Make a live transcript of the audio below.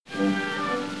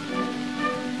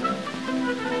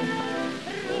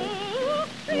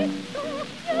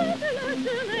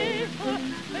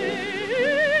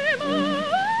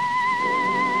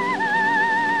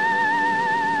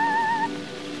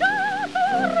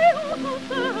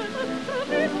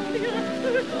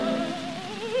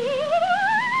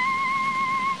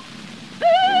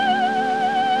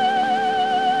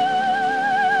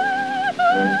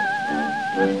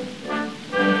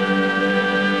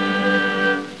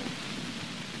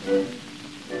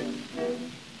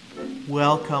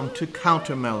Welcome to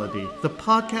Counter Melody, the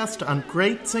podcast on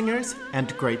great singers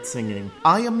and great singing.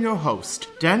 I am your host,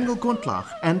 Daniel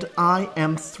Gundlach, and I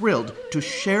am thrilled to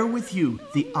share with you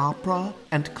the opera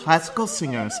and classical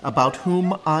singers about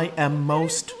whom I am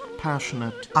most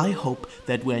passionate. I hope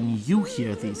that when you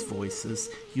hear these voices,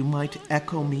 you might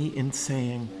echo me in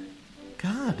saying,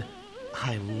 God,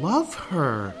 I love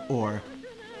her, or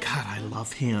God, I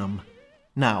love him.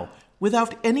 Now,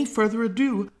 without any further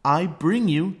ado, I bring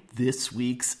you this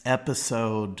week's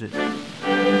episode.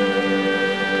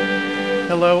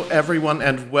 Hello, everyone,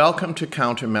 and welcome to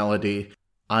Counter Melody.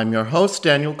 I'm your host,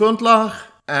 Daniel Gundlach,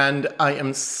 and I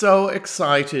am so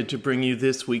excited to bring you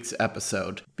this week's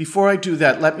episode. Before I do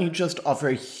that, let me just offer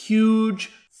a huge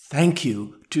thank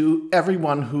you to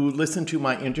everyone who listened to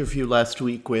my interview last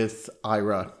week with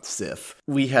Ira Sif.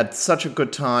 We had such a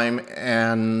good time,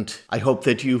 and I hope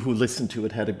that you who listened to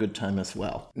it had a good time as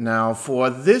well. Now, for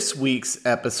this week's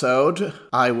episode,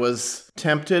 I was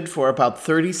tempted for about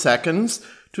 30 seconds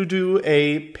to do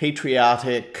a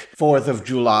patriotic 4th of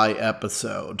July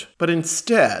episode. But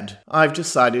instead, I've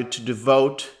decided to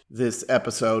devote this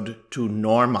episode to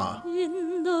Norma.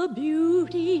 In the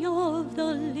beauty of the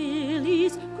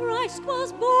lilies, Christ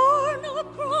was born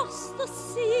across the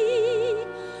sea,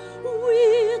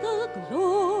 with a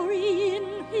glory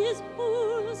in his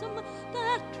bosom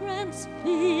that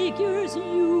transfigures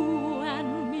you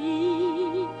and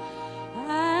me,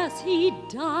 as he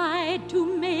died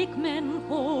to make men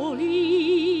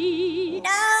holy. No,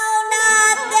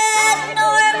 not that,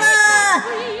 Norma!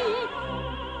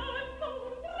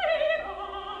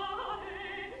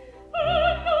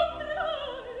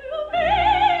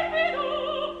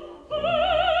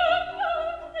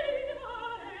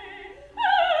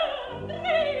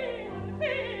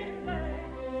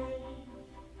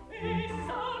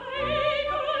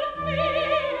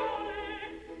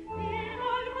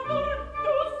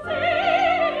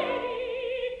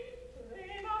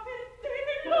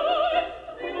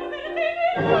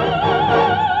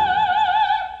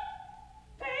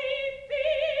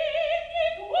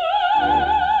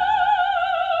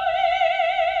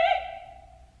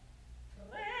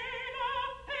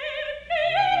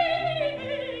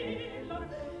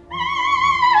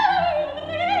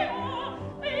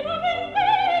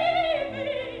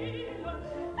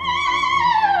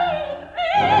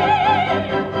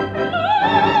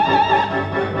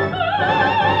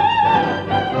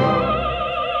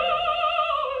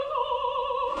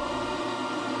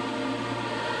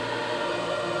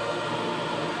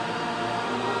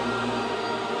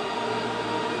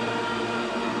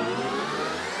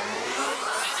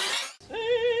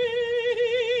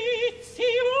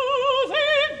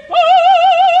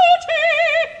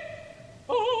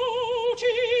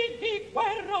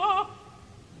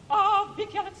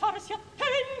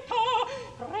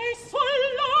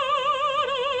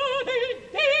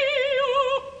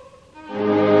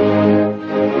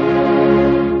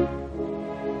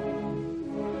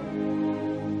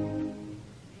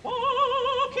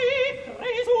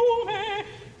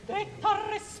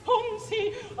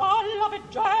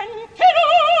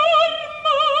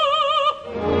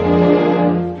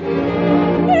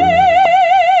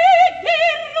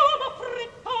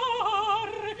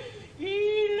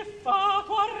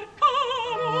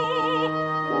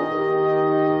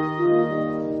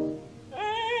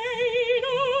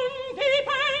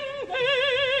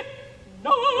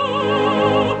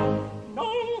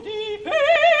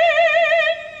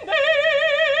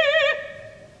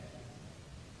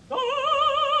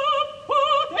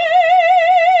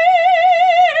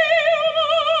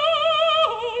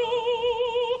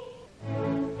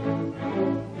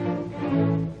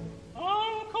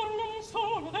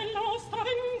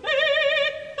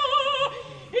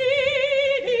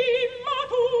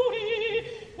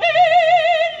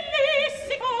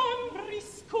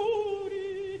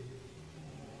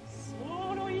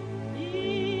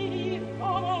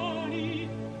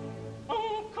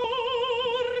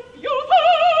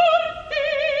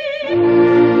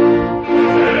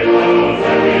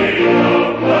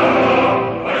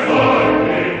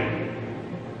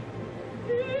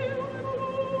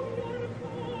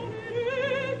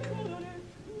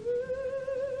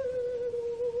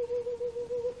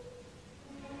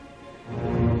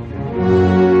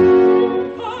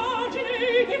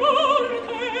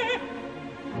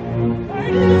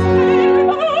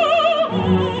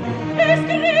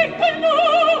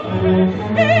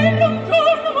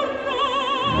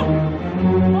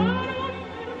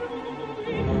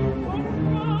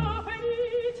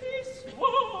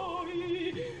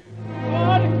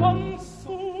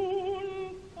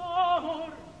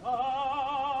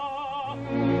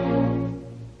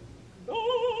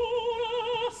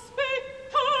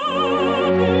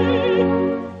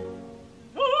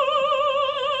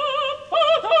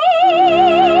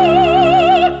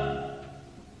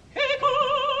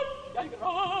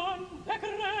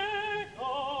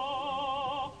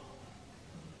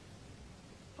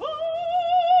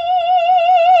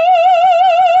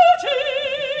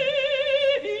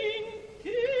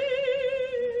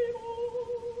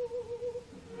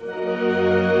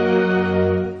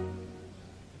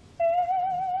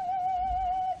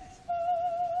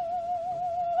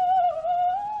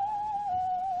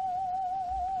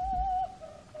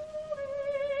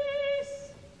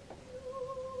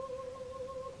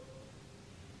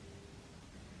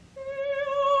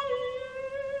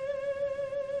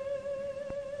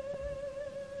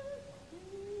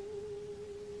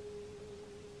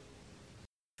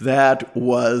 That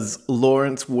was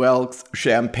Lawrence Welk's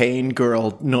Champagne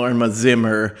Girl, Norma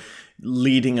Zimmer,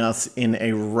 leading us in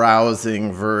a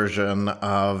rousing version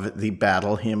of the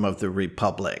Battle Hymn of the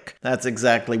Republic. That's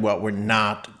exactly what we're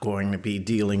not going to be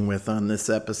dealing with on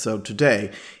this episode today.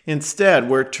 Instead,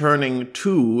 we're turning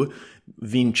to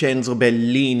Vincenzo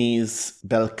Bellini's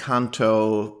bel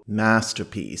canto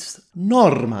masterpiece,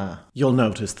 Norma. You'll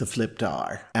notice the flipped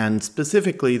R, and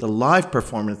specifically the live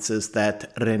performances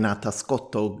that Renata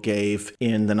Scotto gave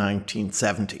in the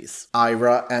 1970s.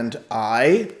 Ira and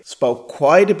I spoke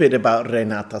quite a bit about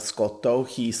Renata Scotto.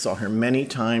 He saw her many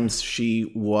times.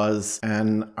 She was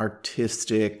an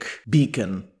artistic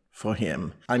beacon for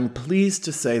him. I'm pleased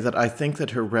to say that I think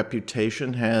that her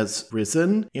reputation has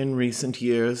risen in recent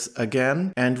years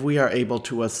again, and we are able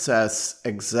to assess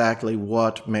exactly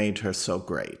what made her so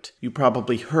great. You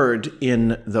probably heard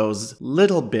in those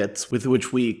little bits with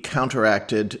which we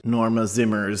counteracted Norma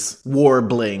Zimmer's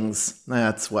warblings.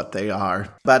 That's what they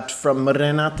are. But from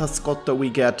Renata Scotto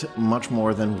we get much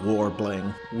more than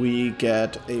warbling. We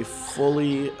get a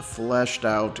fully fleshed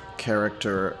out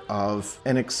character of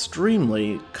an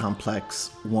extremely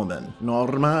complex woman.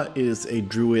 Norma is a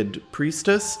druid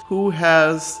priestess who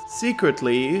has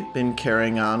secretly been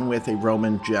carrying on with a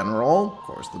Roman general. Of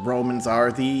course, the Romans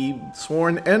are the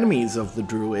sworn enemies of the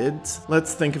druids.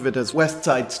 Let's think of it as West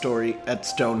Side Story at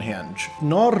Stonehenge.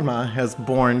 Norma has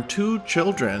borne 2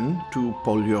 children to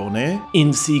Pollione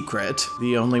in secret.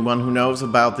 The only one who knows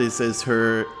about this is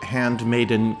her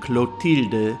handmaiden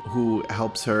Clotilde, who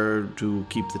helps her to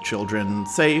keep the children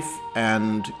safe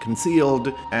and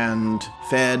concealed and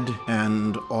fed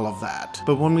and all of that.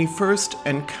 But when we first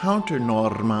encounter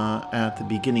Norma at the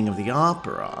beginning of the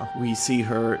opera, we see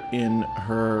her in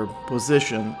her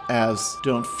position as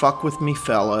 "don't fuck with me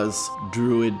fellas"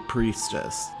 druid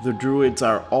priestess. The druids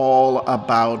are all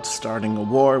about starting a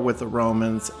war with the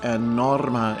Romans, and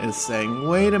Norma is saying,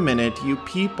 wait a minute, you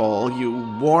people, you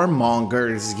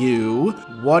warmongers, you,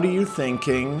 what are you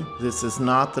thinking? This is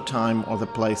not the time or the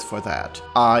place for that.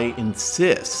 I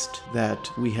insist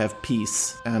that we have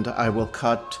peace, and I will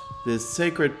cut this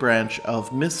sacred branch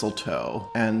of mistletoe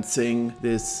and sing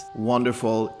this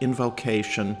wonderful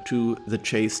invocation to the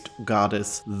chaste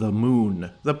goddess, the moon.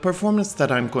 The performance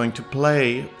that I'm going to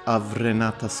play of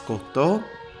Renata Scotto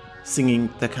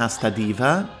singing the Casta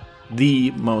Diva,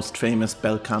 the most famous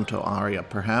bel canto aria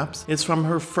perhaps, is from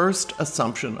her first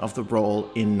assumption of the role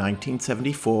in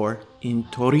 1974 in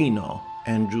Torino,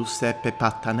 and Giuseppe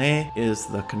Patanè is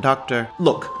the conductor.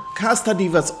 Look, Casta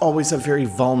Diva is always a very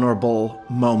vulnerable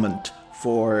moment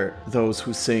for those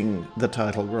who sing the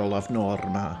title role of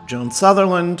Norma. Joan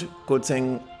Sutherland could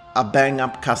sing a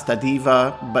bang-up Casta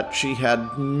Diva, but she had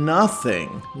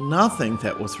nothing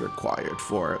that was required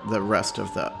for the rest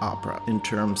of the opera in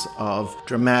terms of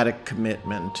dramatic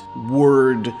commitment,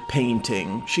 word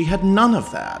painting. She had none of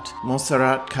that.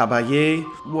 Montserrat Caballé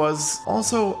was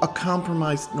also a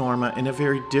compromised Norma in a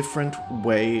very different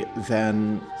way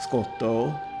than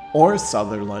Scotto or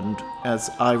Sutherland.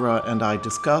 As Ira and I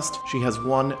discussed, she has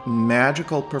one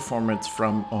magical performance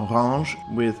from Orange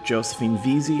with Josephine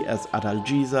Visi as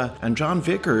Adalgisa and John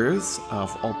Vickers,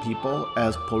 of all people,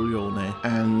 as Pollione.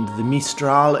 And the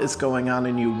Mistral is going on,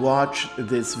 and you watch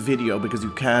this video because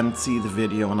you can see the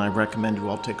video, and I recommend you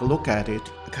all take a look at it.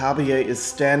 Caballé is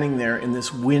standing there in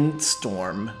this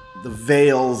windstorm, the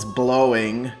veils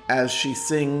blowing, as she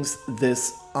sings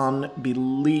this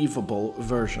unbelievable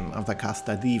version of the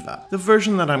Casta Diva. The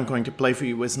version that I'm going to play for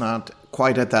you is not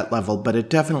quite at that level, but it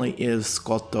definitely is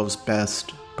Scotto's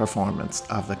best performance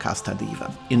of the Casta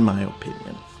Diva, in my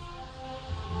opinion.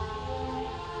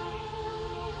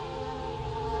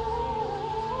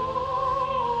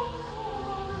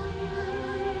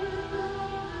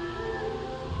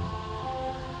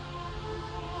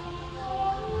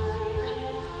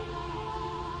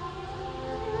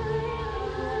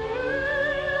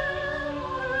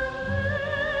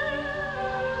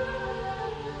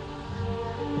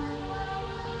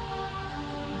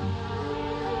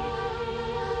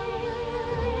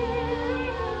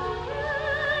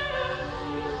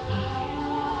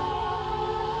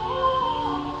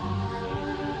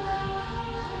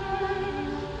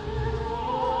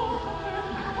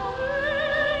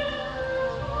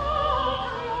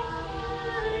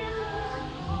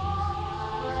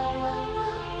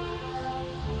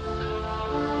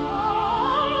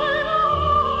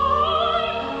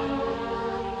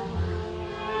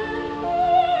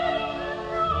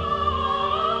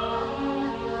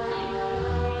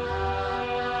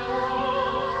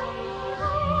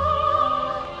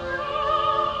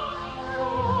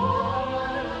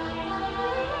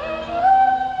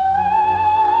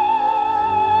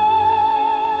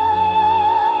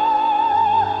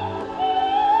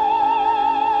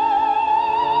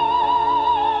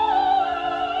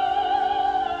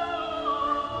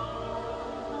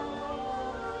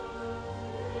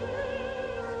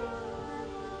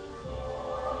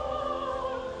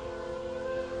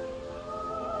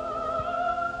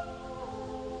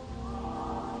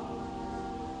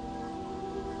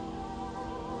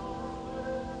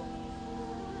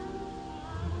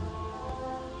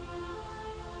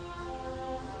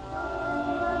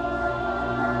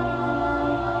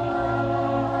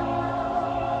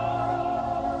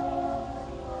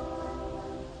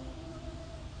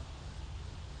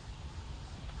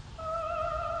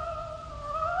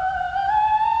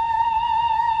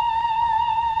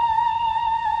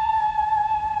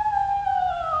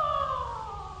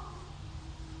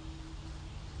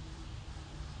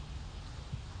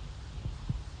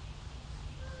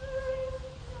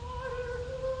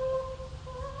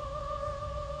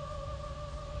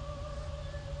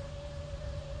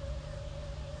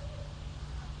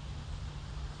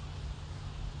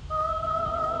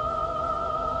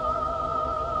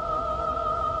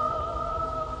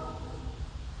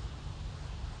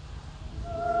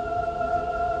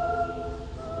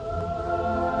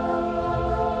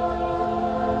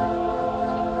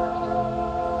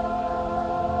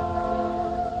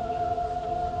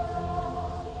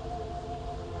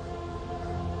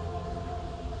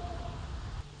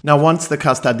 Now, once the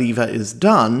Casta Diva is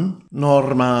done,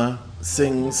 Norma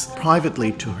sings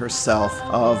privately to herself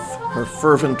of her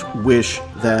fervent wish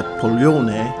that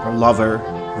Pollione, her lover,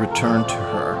 return to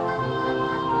her.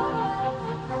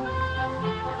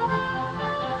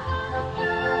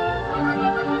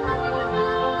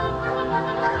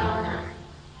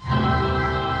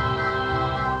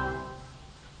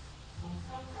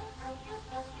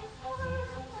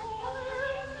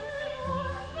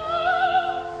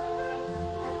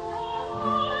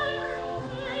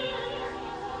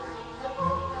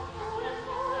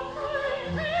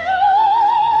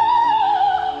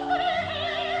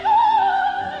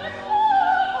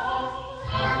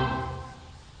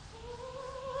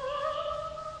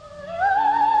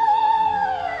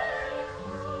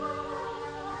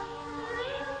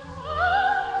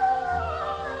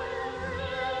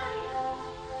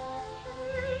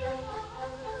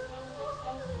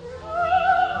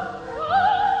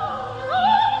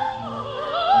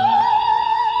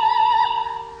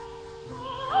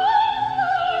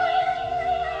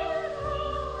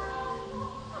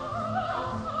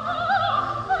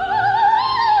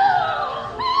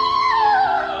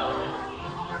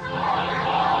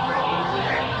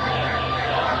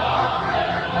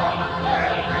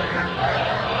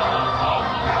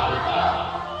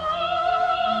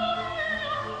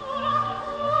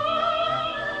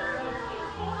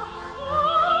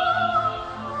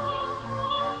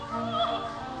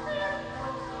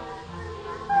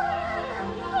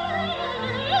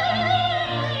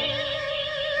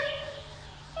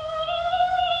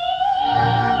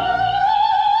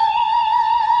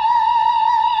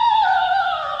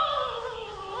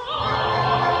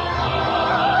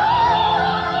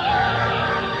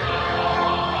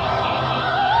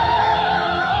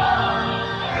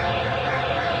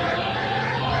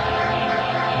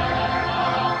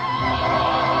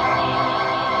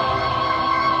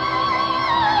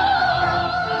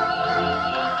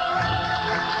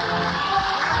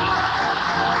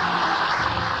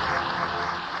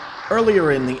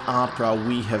 Earlier in the opera,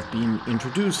 we have been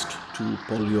introduced to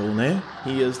Pollione.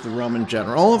 He is the Roman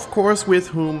general, of course, with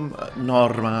whom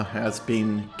Norma has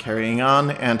been carrying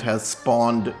on and has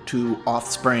spawned two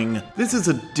offspring. This is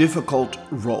a difficult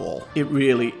role. It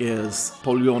really is.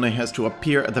 Pollione has to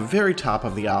appear at the very top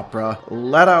of the opera,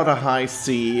 let out a high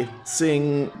C,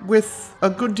 sing with a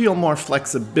good deal more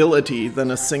flexibility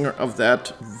than a singer of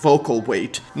that vocal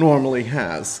weight normally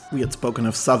has. We had spoken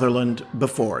of Sutherland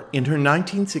before. In her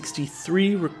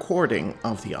 1963 recording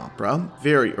of the opera,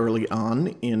 very early on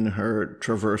in her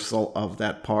traversal of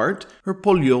that part, her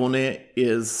Pollione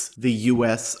is the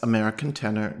US-American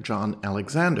tenor John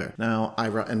Alexander. Now,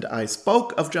 Ira and I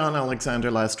spoke of John Alexander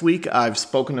last week. I've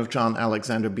spoken of John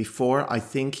Alexander before. I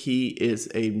think he is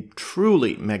a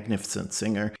truly magnificent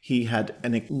singer. He had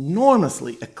an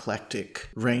enormously eclectic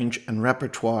range and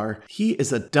repertoire. He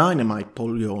is a dynamite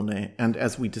Pollione, and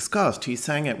as we discussed, he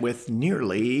sang it with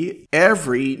nearly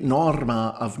every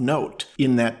Norma of note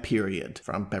in that period,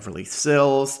 from Beverly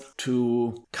Sills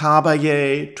to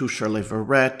Caballé to Shirley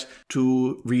Verrett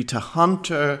to Rita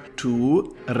Hunter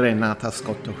to Renata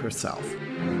Scotto herself.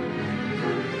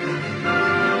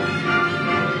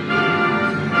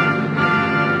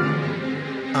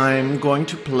 I'm going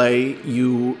to play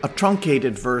you a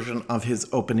truncated version of his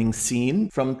opening scene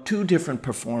from two different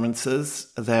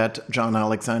performances that John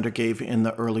Alexander gave in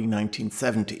the early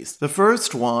 1970s. The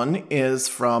first one is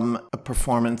from a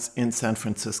performance in San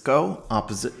Francisco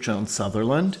opposite Joan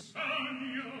Sutherland.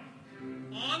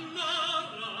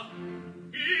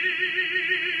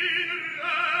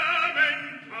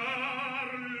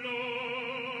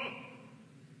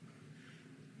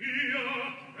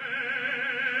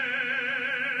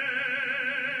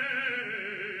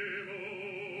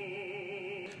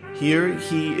 Here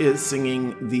he is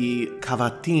singing the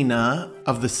cavatina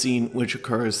of the scene which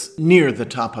occurs near the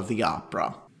top of the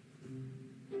opera.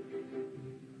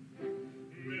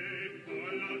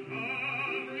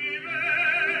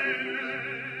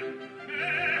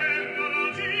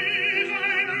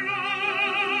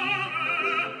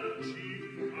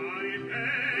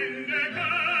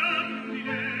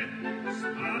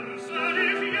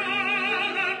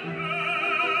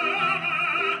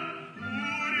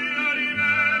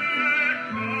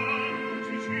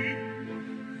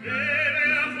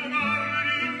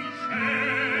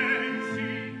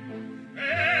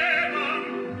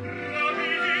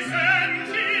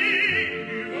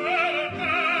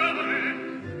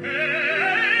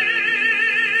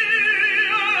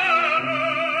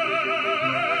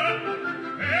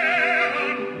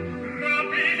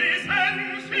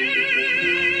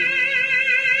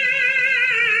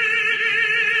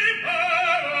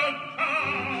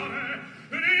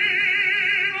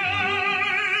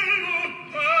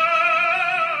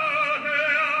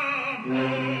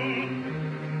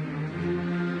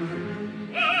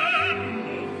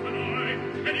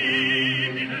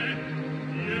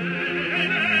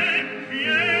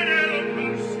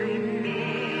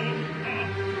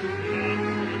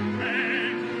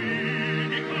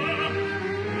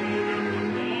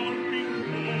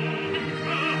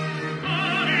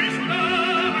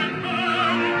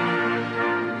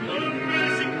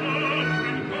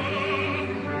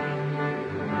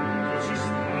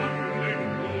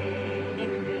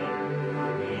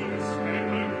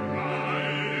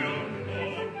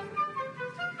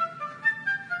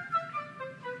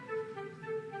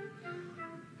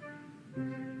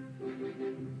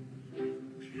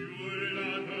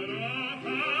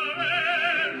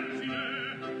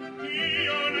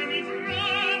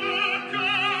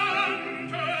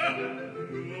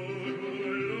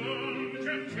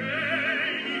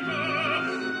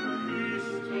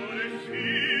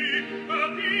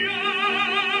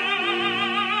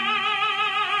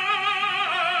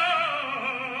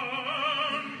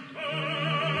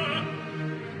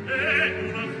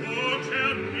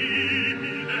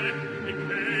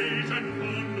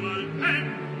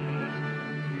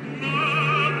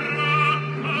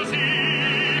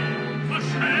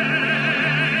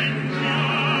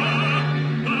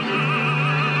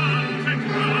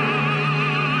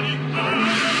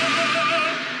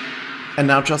 And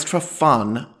now, just for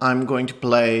fun, I'm going to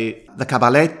play the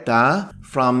Cabaletta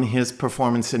from his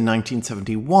performance in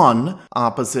 1971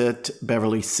 opposite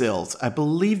Beverly Sills. I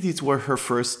believe these were her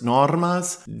first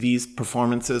Normas. These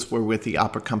performances were with the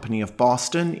Opera Company of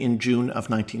Boston in June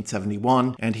of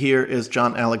 1971. And here is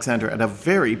John Alexander at a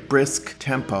very brisk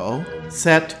tempo,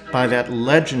 set by that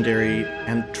legendary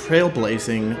and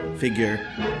trailblazing figure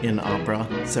in opera,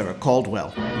 Sarah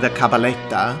Caldwell. The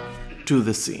Cabaletta, to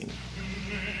the scene.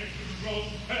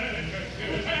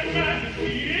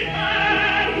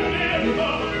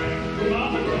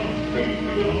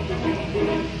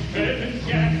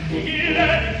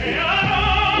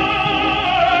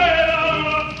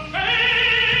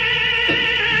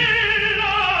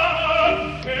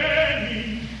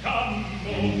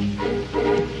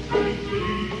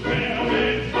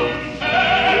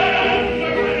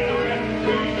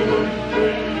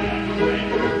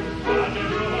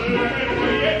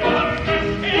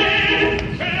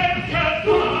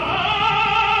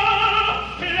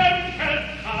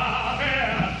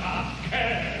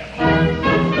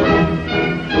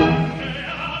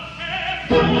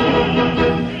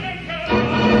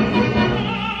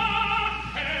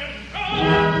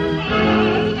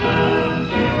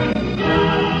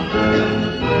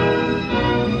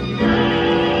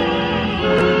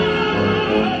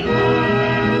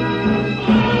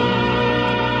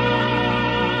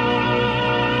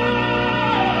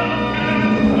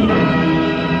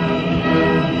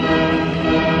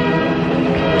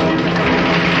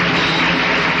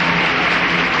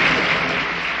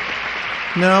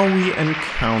 Now we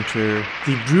encounter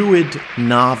the Druid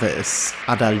novice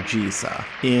Adalgisa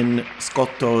in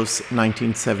Scotto's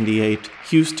 1978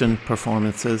 Houston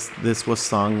performances. This was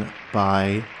sung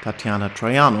by Tatiana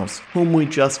Troyanos, whom we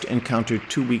just encountered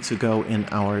 2 weeks ago in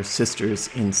our Sisters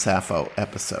in Sappho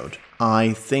episode.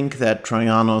 I think that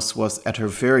Troyanos was at her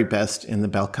very best in the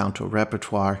bel canto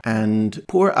repertoire, and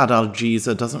poor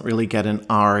Adalgisa doesn't really get an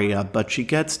aria, but she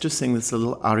gets to sing this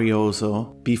little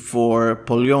arioso before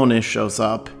Pollione shows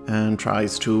up and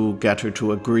tries to get her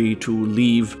to agree to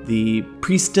leave the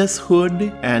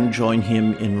priestesshood and join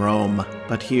him in Rome.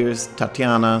 But here's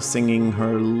Tatiana singing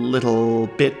her little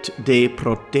bit de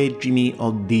Proteggimi,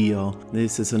 o Dio.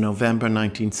 This is a November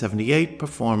 1978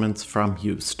 performance from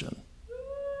Houston.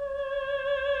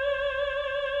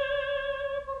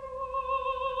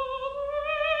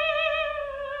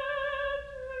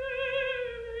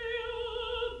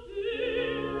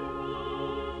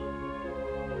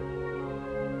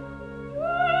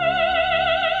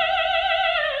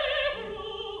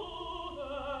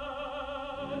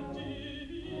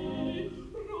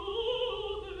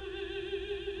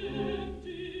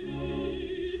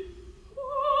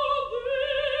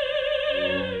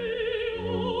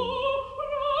 Oh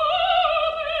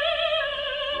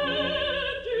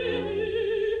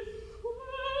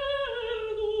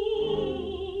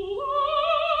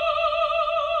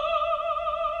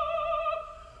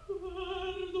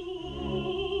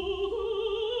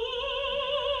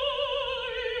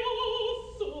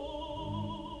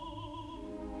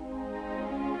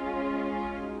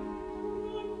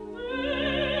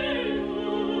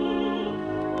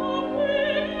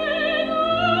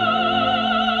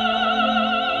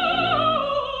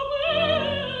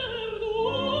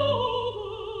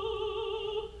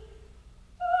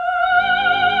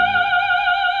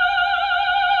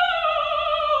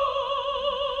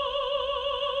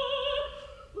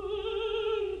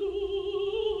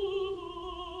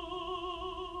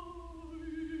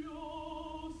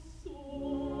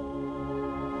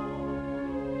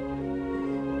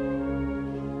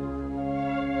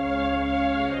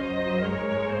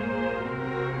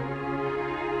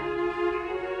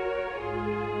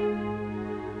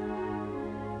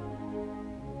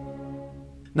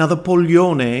Now, the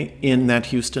Poglione in that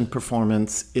Houston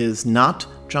performance is not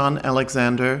John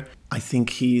Alexander. I think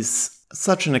he's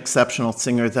such an exceptional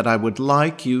singer that I would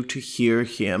like you to hear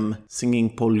him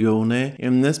singing Poglione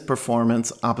in this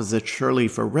performance opposite Shirley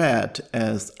Verrett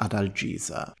as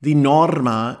Adalgisa. The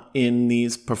Norma in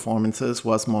these performances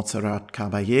was Montserrat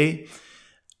Caballé,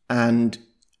 and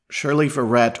Shirley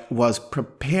Verrett was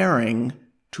preparing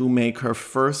to make her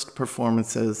first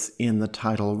performances in the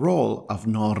title role of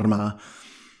Norma.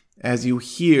 As you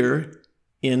hear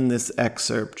in this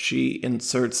excerpt, she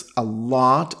inserts a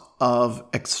lot of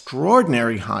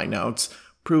extraordinary high notes,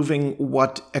 proving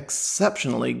what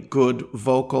exceptionally good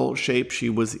vocal shape she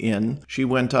was in. She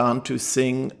went on to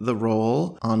sing the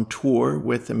role on tour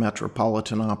with the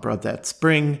Metropolitan Opera that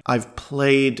spring. I've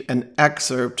played an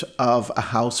excerpt of a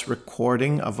house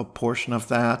recording of a portion of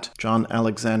that. John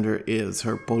Alexander is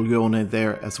her Poglione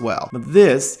there as well. But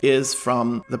this is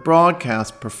from the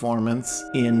broadcast performance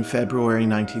in February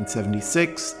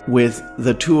 1976 with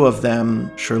the two of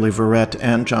them, Shirley Verrett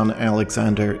and John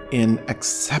Alexander, in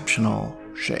exceptional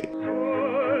shape.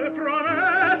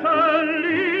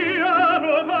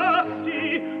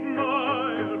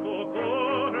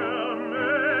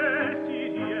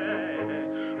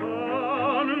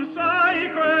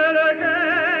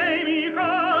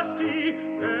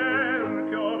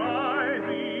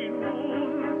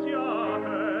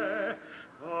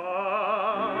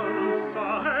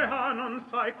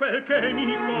 Quel che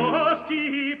mi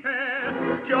costi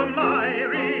per che ormai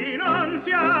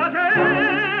rinunziate,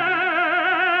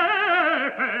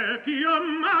 per che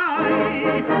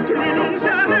ormai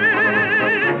rinunziate,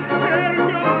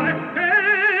 per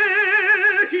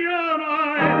che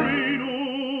ormai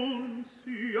rinunziate.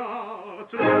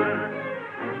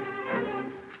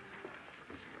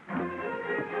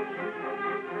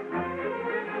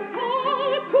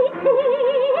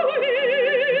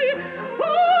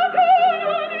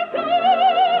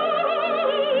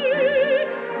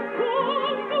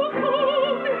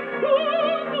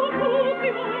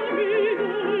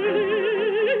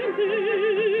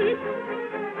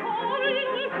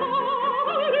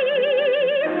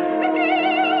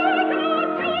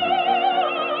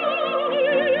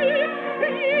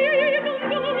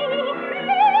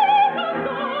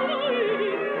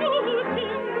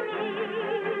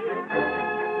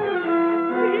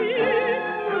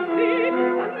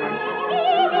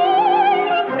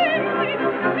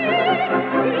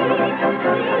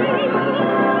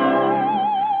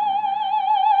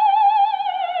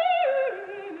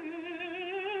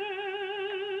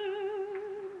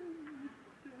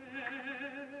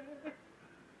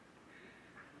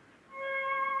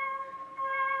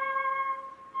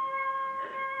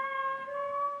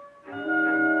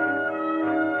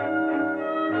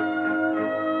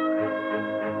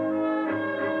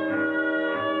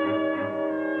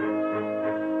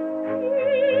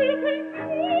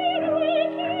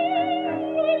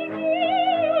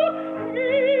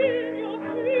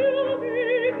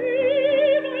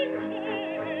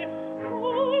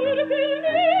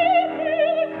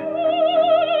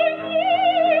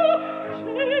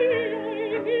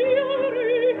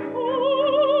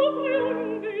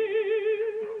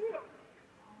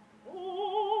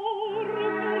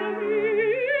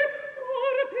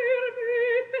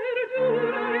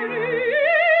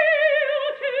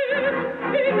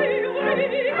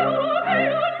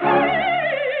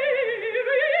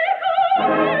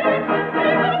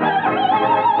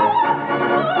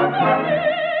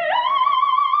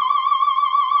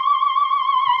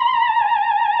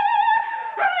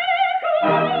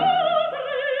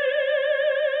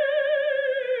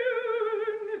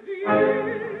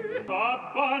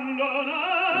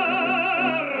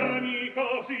 Abbandonarmi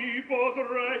così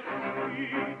potresti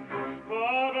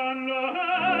abbandonarmi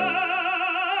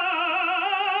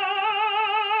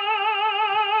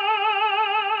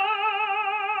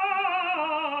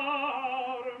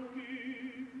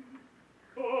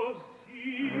così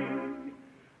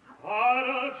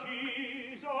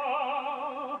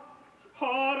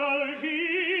Adalgisa,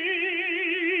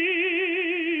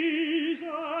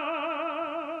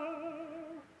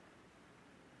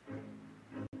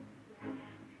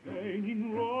 Vieni in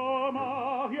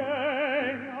Roma,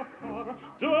 vieni a cara,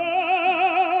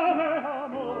 dove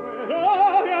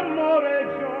amore,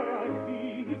 gioia e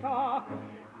vita,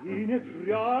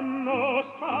 inebriando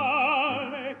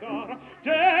strane cara,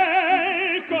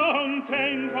 del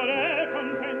contento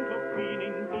fine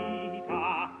in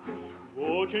vita,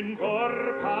 voce in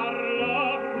cor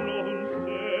parlar non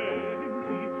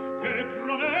senti, che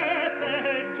promette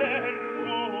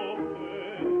eterno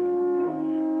per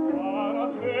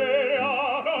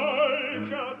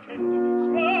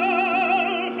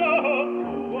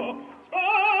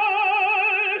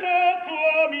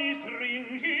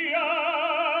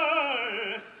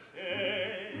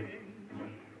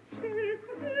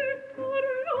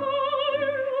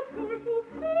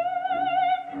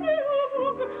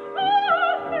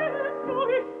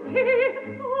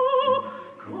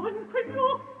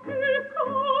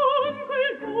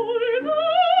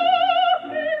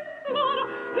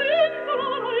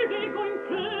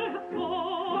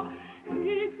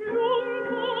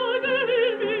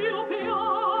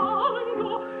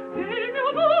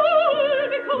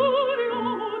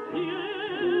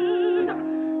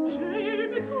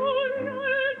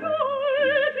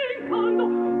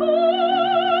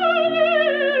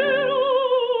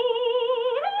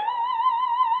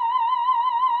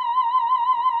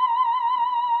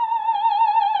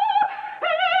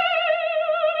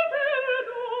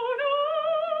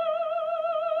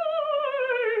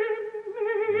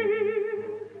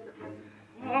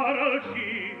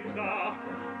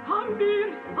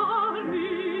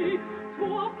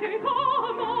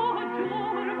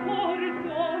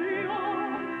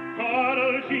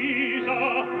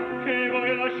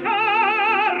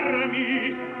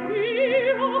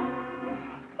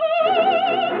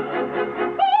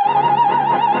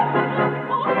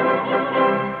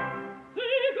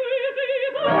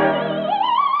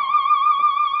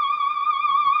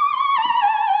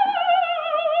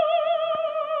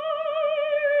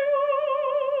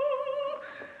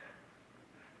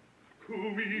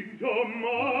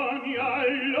Domani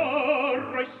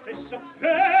all'ora stessa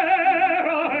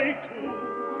verai tu.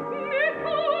 Mi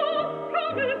fa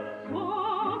promessa.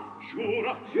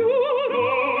 Giura, giuro,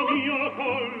 mia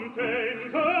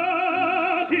contenta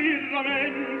ti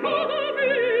rammenta.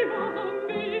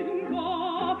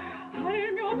 Al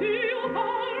mio Dio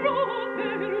farò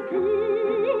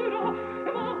pergiura,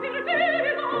 ma per te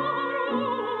darò.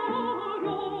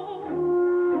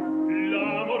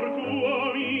 L'amor tuo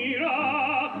mi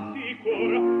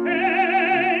rassicura, e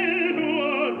il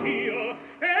tuo Dio,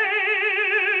 e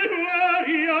il tuo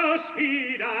Dio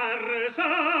sfidar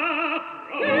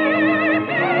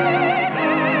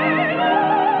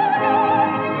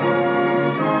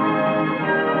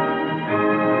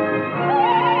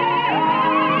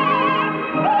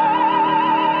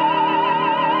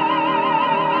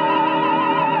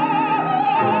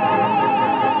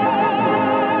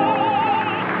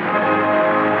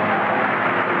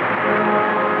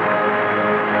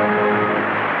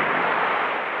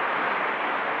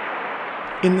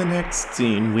In the next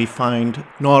scene, we find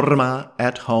Norma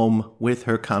at home with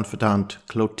her confidante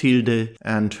Clotilde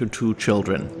and her 2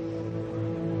 children.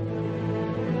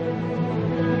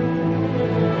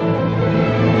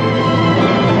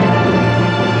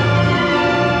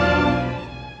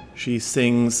 She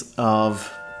sings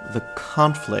of the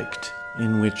conflict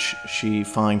in which she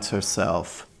finds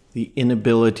herself, the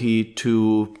inability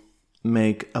to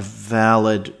make a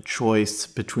valid choice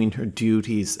between her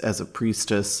duties as a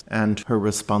priestess and her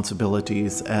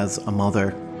responsibilities as a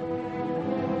mother.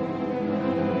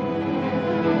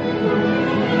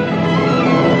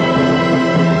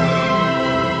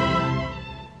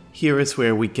 Here is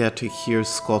where we get to hear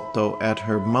Scotto at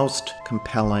her most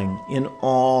compelling in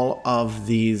all of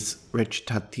these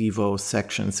recitativo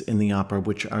sections in the opera,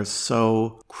 which are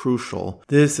so crucial.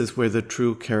 This is where the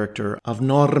true character of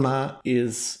Norma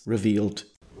is revealed.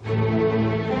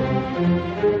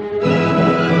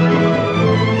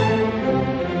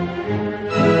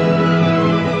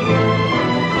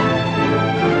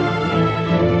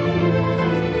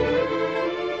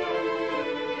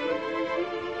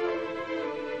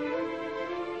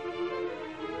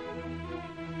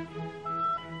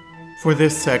 For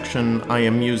this section, I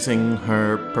am using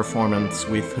her performance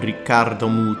with Riccardo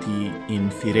Muti in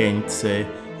Firenze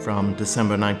from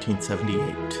December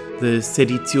 1978. The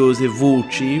Sediziose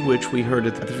Voci, which we heard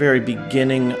at the very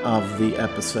beginning of the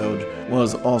episode,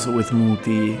 was also with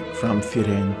Muti from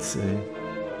Firenze.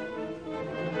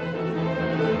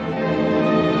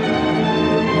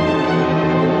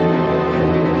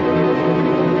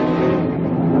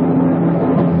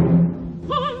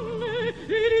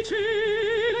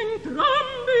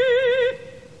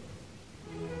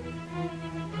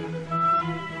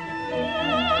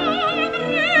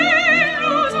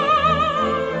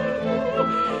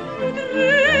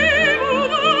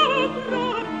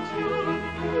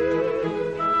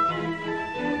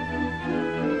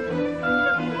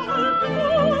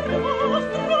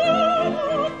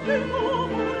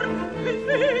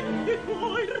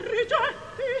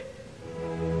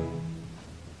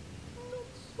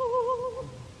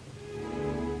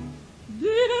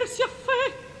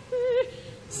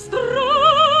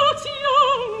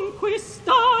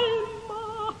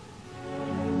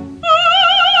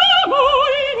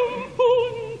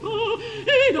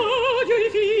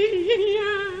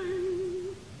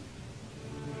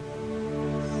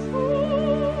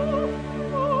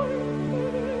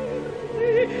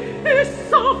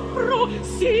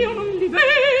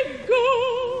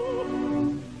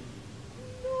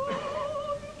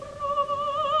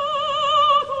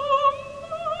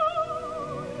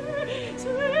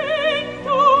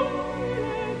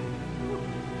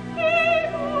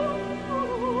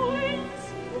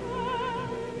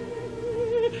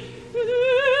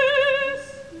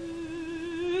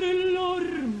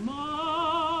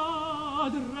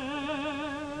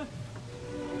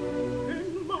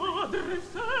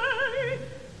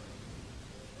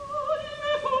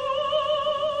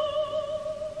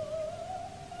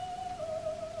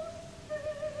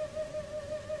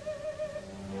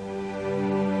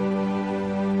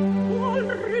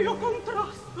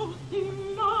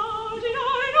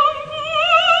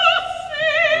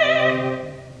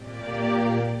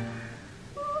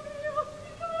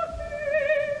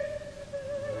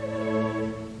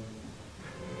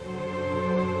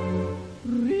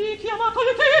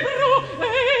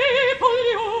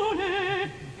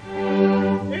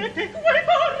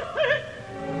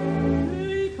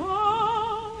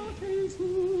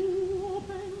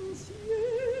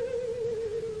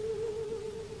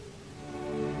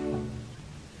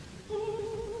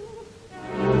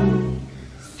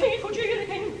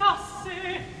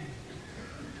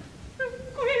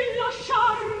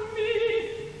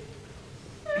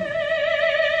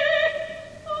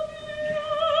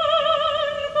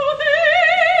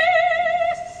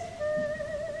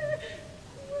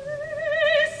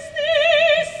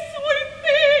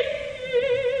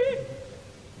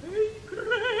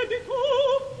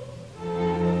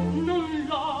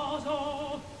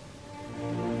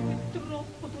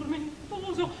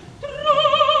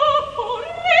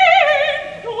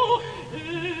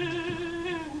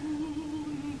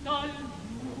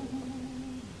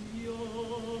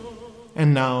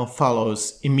 And now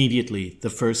follows immediately the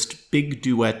first big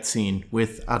duet scene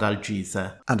with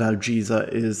Adalgisa.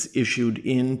 Adalgisa is issued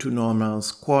into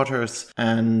Norma's quarters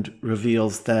and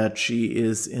reveals that she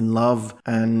is in love,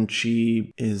 and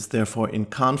she is therefore in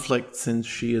conflict since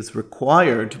she is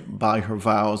required by her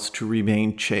vows to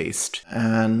remain chaste.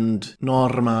 And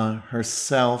Norma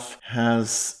herself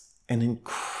has an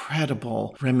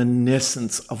incredible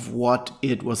reminiscence of what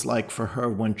it was like for her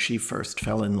when she first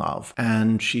fell in love.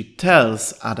 And she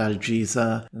tells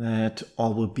Adalgisa that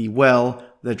all will be well,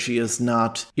 that she is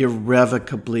not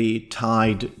irrevocably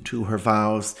tied to her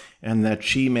vows, and that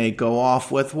she may go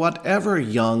off with whatever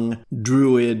young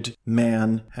druid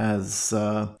man has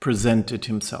presented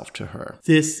himself to her.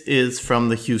 This is from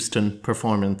the Houston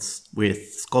performance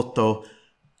with Scotto,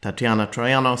 Tatiana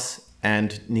Troianos,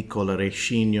 and Nicola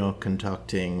Rescigno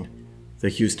conducting the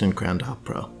Houston Grand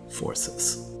Opera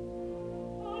Forces.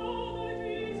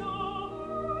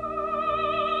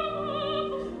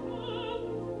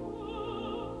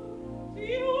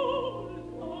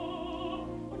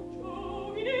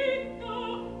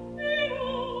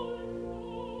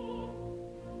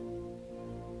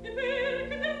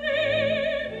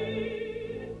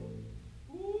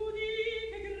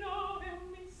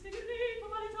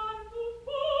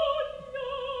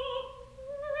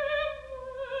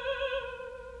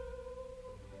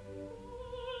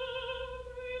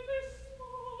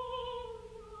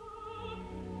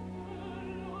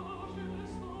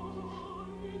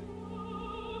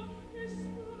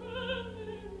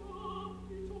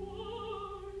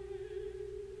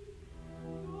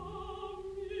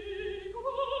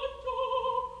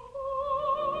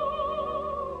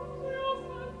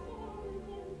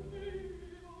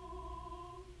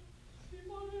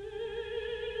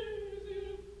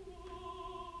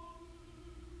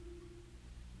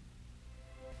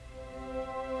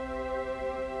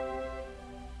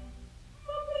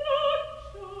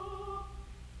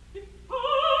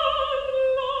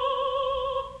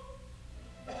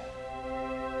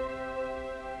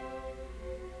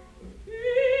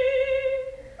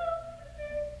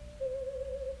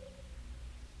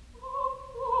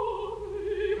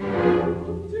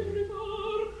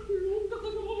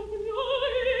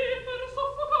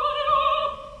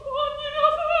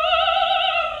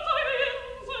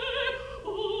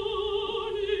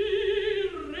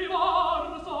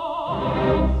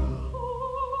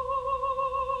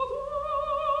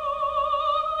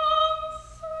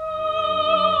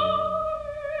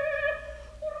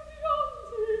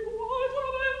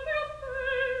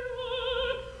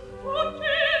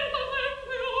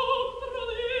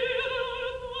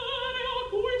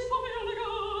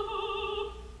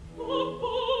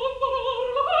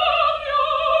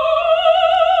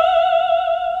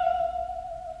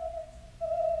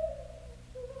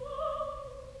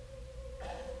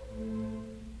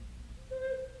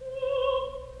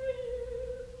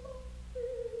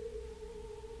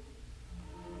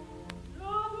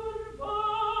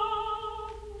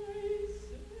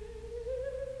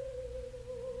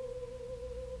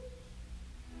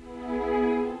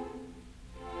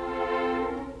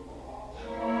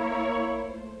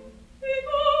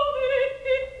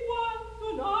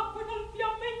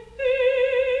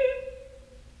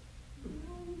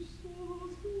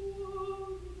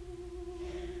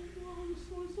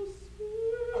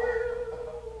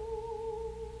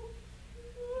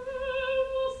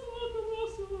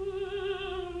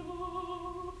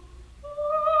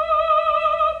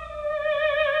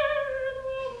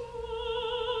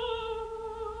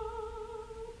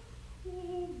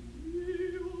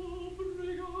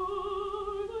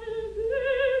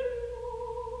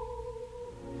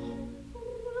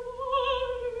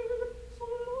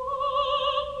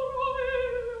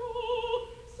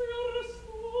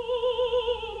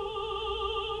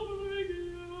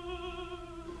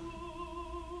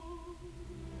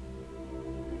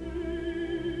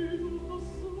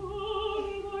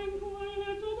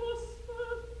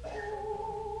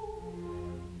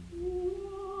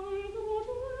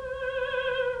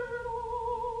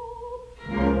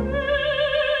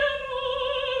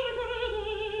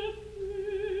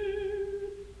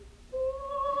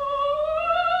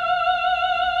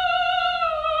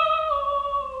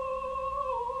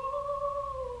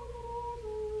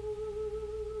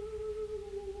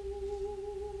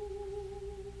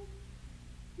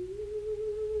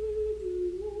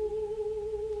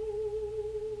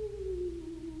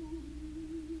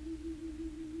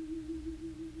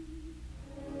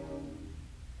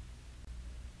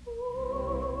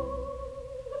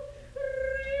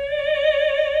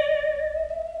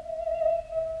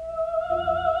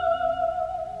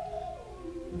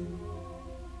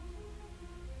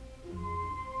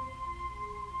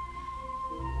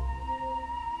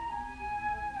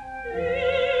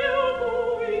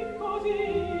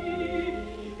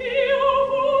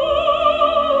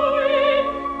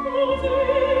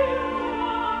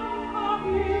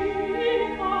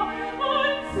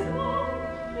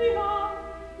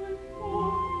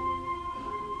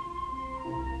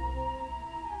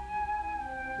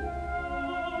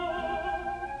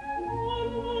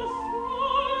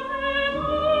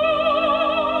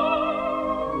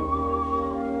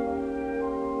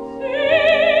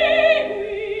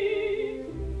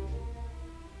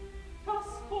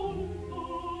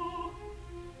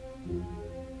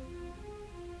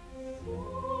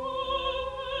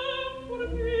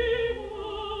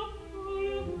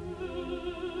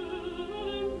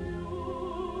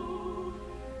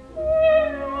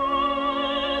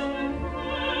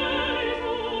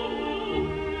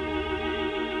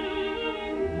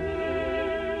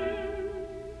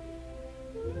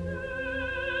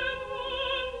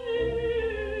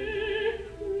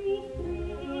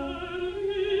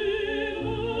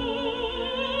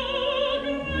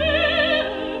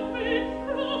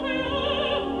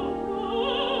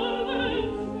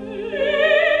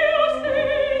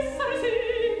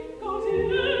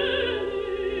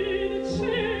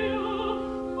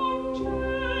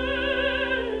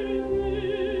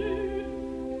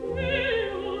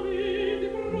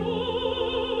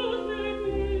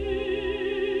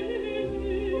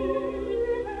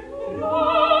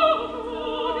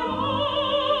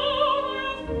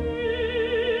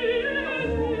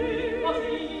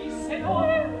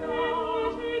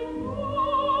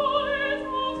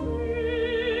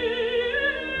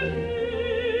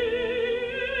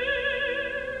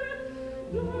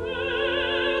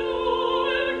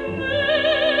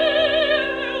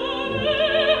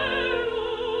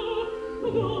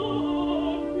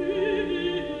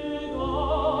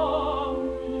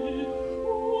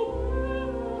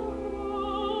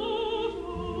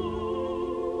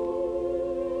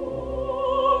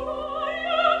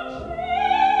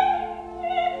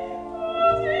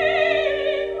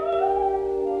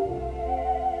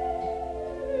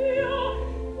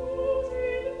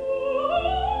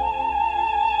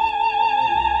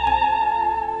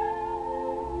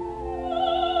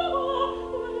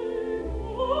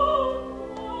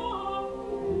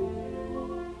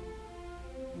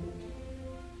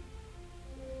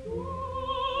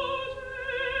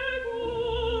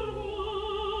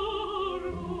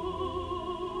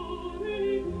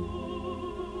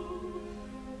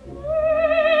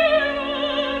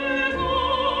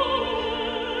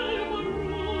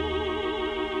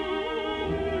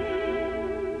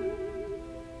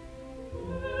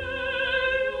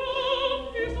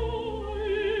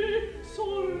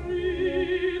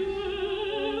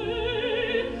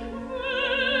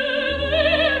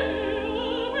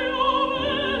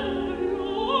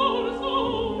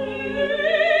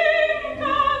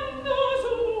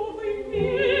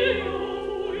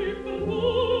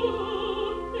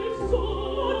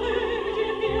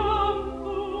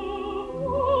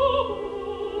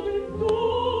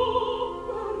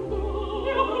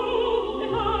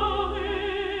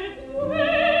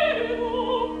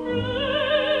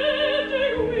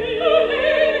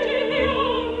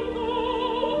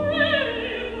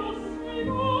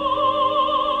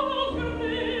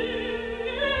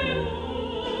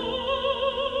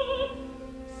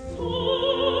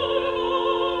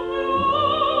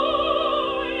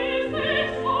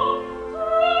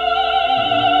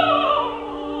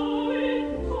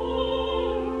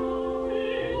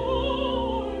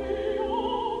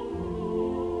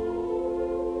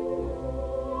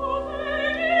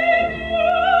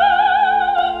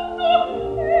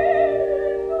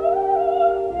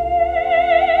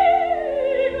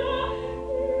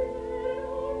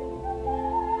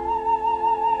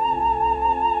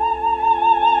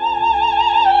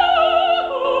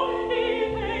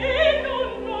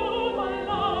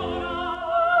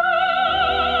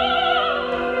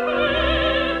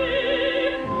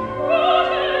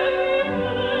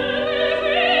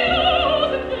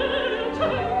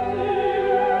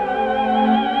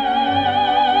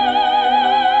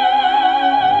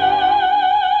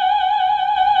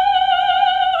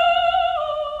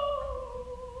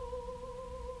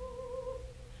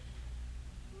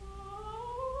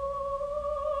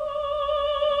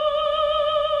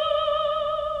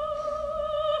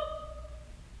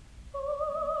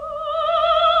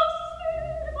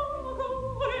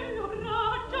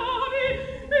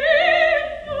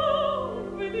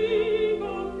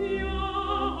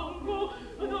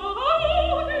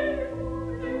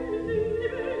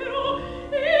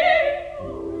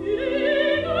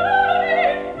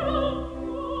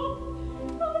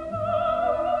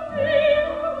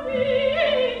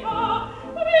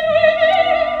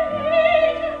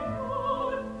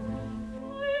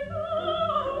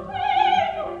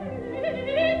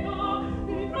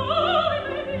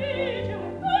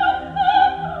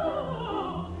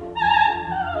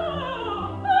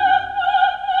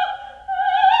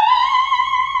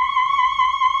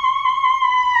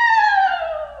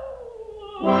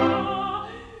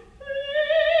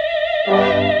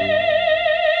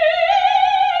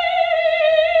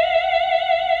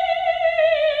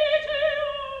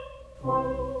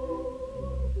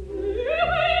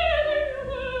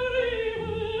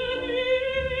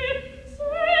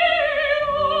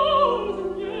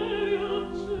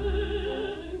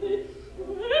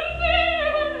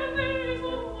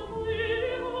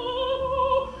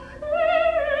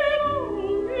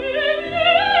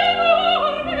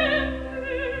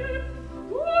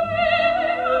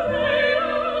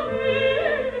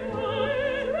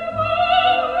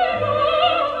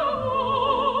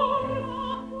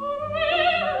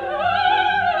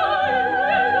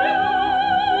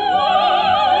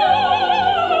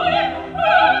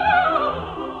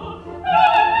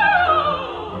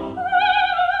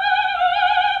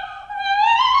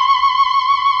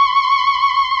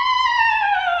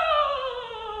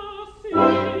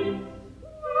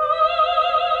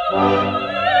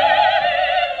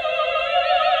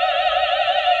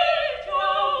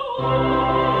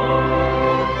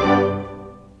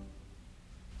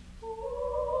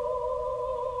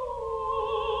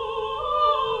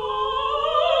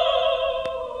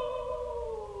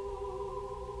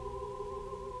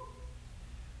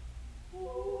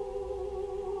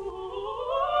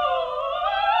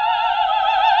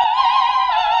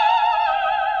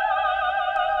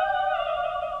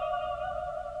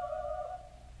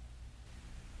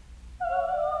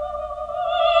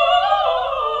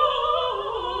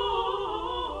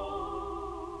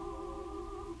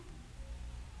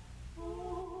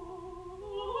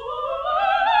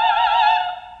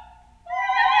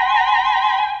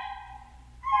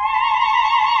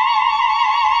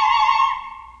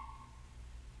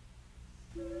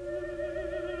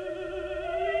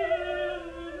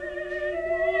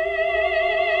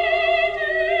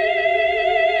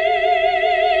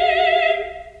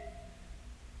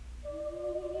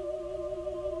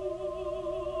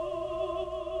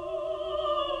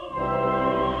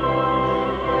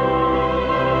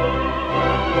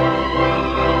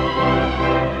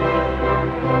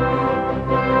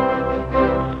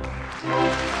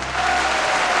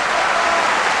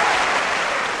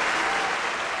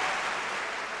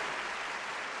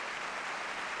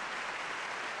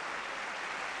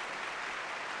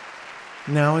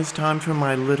 Now is time for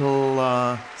my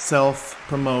little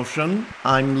self-promotion.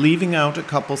 I'm leaving out a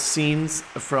couple scenes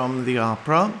from the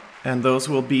opera, and those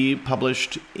will be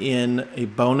published in a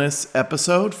bonus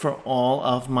episode for all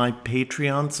of my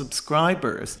Patreon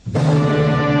subscribers.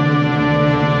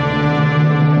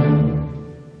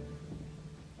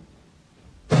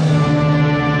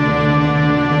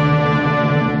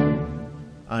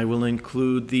 I will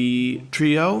include the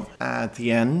trio at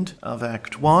the end of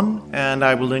Act 1, and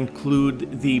I will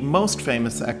include the most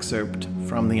famous excerpt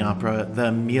from the opera,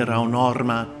 the Mira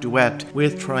Norma duet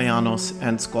with Troianos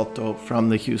and Scotto from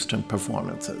the Houston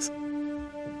performances.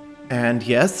 And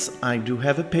yes, I do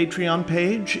have a Patreon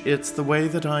page. It's the way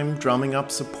that I'm drumming up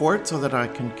support so that I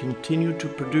can continue to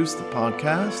produce the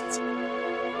podcasts.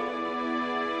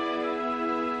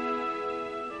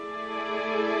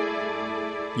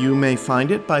 You may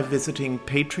find it by visiting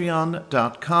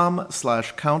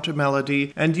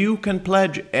patreon.com/countermelody, and you can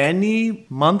pledge any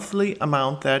monthly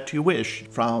amount that you wish,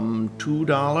 from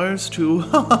 $2 to,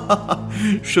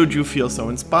 should you feel so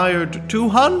inspired,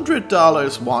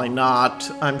 $200. Why not?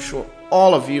 I'm sure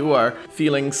all of you are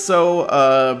feeling so,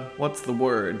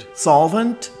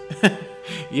 solvent?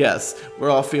 Yes, we're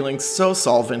all feeling so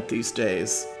solvent these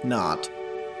days. Not.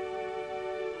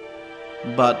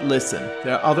 But listen,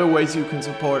 there are other ways you can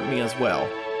support me as well.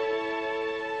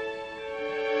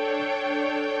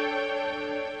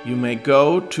 You may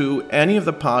go to any of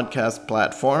the podcast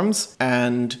platforms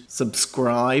and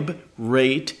subscribe,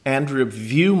 rate, and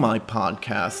review my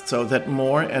podcast so that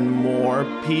more and more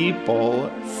people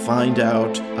find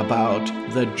out about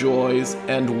the joys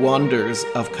and wonders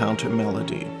of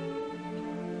countermelody.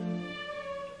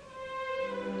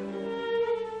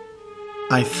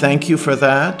 I thank you for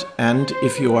that, and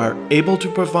if you are able to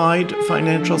provide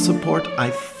financial support, I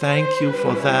thank you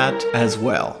for that as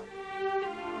well.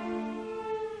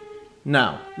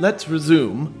 Now, let's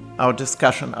resume our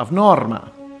discussion of Norma.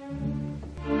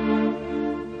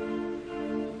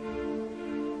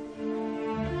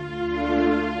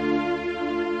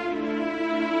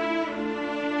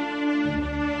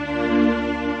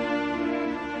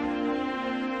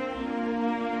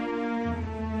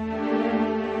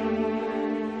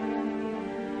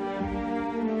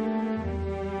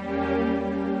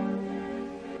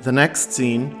 The next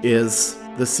scene is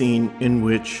the scene in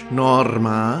which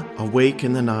Norma, awake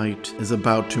in the night, is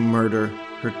about to murder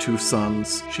her two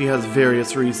sons. She has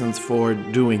various reasons for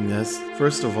doing this.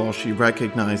 First of all, she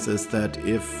recognizes that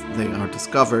if they are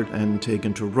discovered and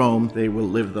taken to Rome, they will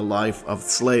live the life of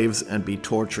slaves and be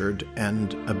tortured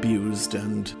and abused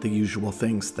and the usual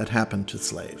things that happen to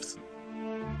slaves.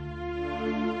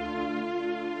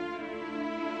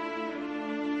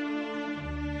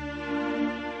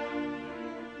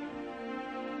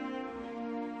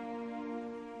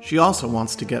 She also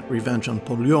wants to get revenge on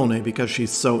Pollione because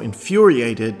she's so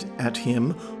infuriated at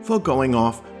him for going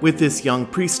off with this young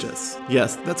priestess.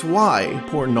 Yes, that's why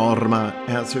poor Norma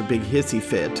has her big hissy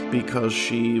fit, because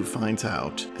she finds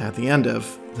out at the end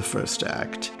of the first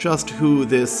act just who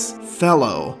this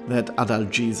fellow that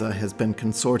Adalgisa has been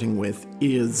consorting with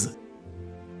is.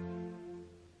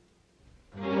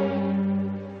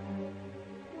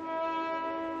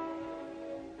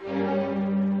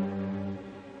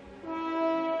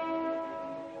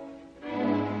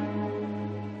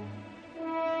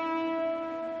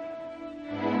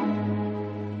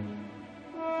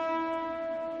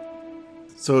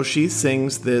 So she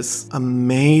sings this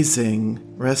amazing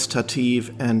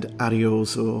recitative and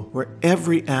arioso where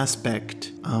every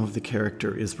aspect of the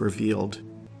character is revealed.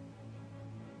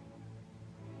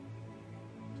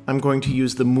 I'm going to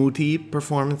use the Muti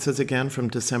performances again from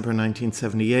December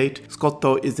 1978.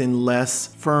 Scotto is in less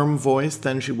firm voice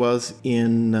than she was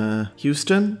in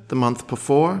Houston the month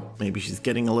before. Maybe she's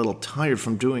getting a little tired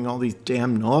from doing all these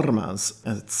damn normas.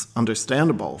 It's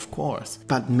understandable, of course.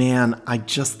 But man, I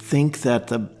just think that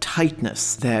the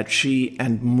tightness that she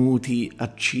and Muti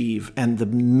achieve and the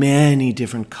many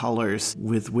different colors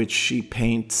with which she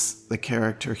paints the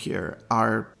character here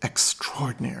are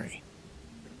extraordinary.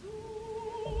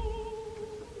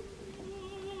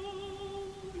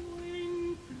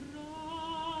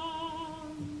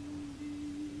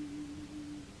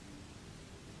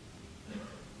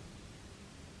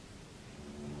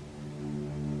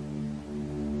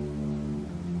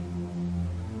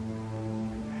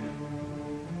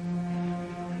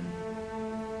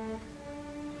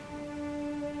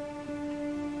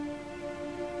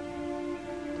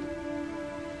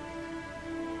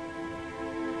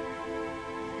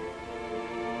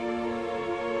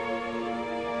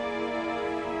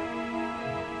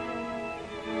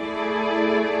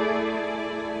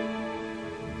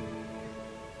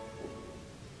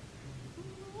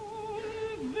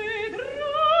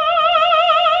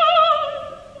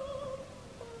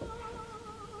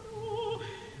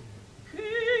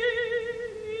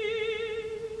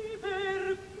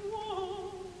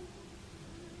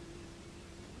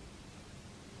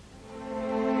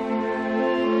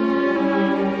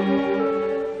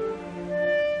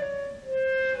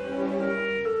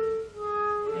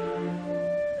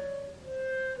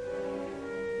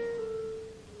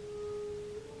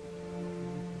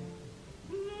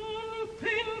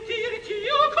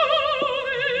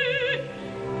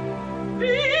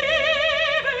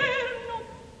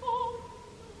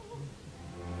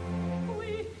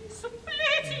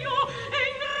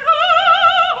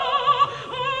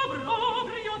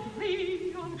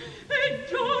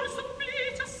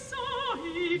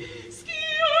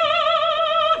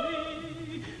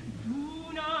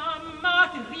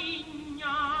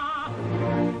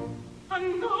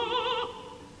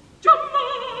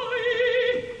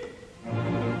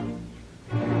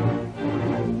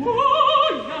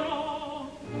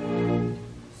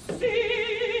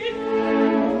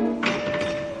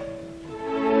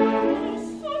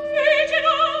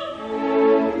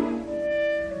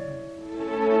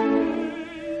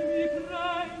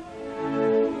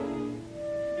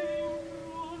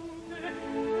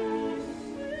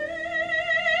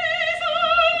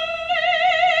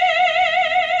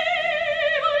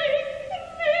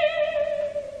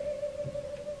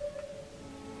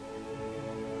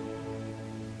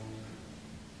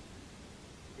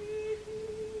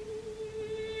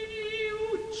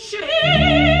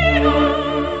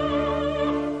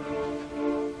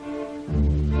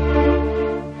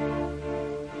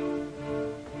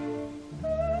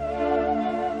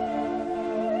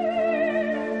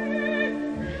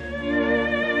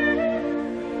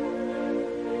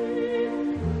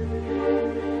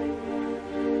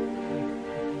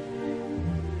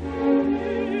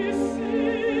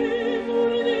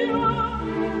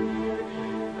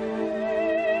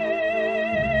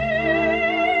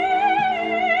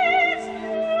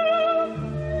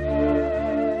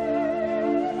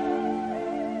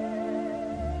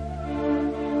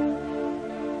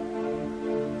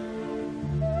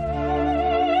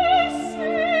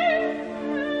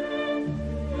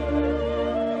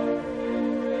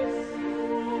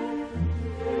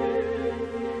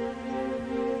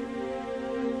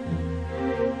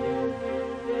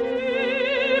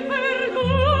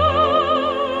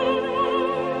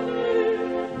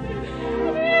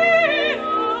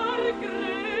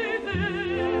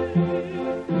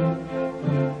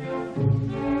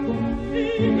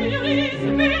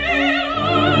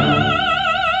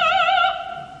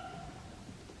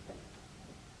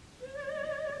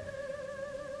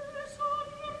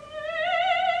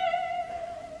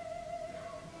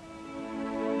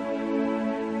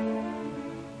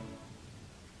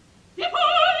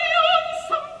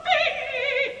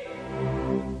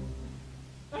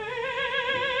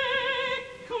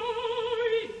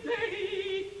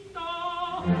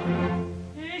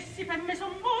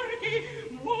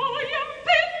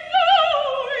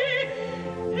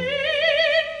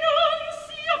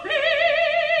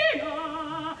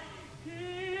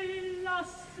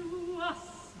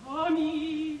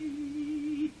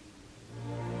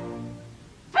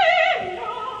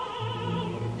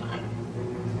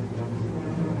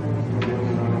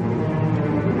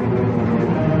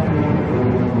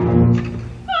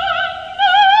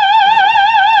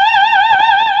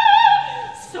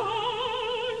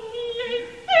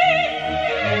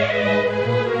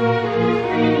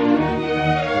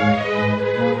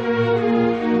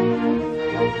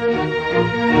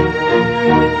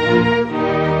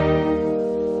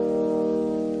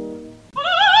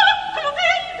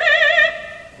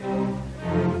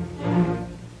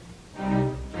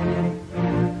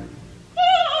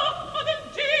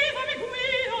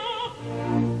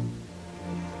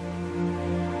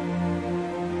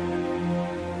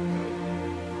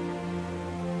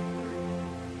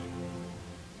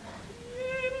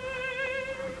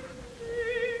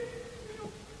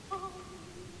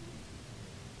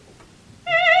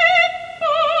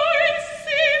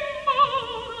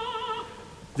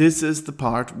 This is the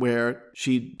part where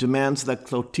she demands that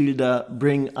Clotilde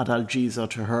bring Adalgisa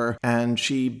to her, and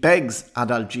she begs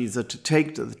Adalgisa to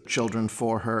take the children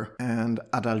for her, and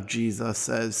Adalgisa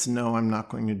says, no, I'm not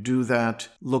going to do that.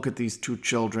 Look at these two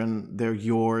children. They're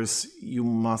yours. You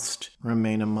must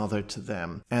remain a mother to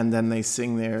them. And then they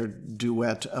sing their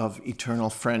duet of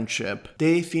eternal friendship,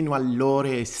 De fino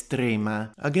all'ora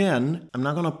estrema. Again, I'm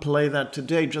not going to play that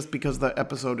today just because the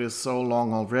episode is so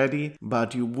long already,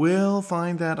 but you will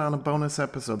find that on a bonus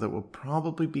episode that will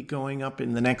probably be going up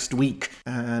in the next week.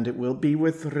 And it will be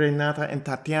with Renata and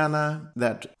Tatiana,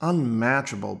 that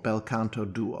unmatchable bel canto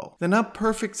duo. They're not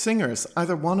perfect singers,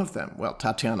 either one of them. Well,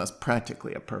 Tatiana's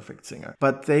practically a perfect singer.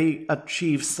 But they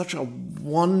achieve such a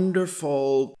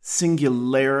wonderful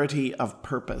singularity of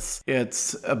purpose.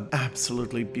 It's an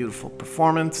absolutely beautiful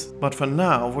performance. But for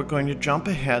now, we're going to jump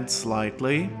ahead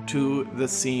slightly to the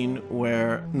scene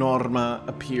where Norma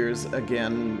appears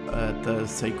again at the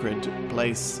sacred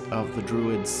place of the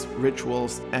Druids'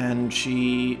 rituals, and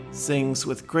she sings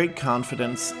with great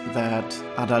confidence that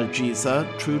Adalgisa,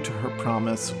 true to her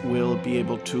promise, will be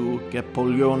able to get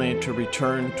Pollione to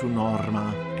return to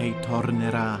Norma, e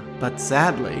tornerà. But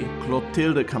sadly,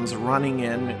 Clotilde comes running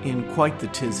in quite the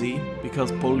tizzy,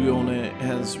 because Pollione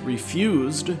has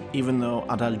refused, even though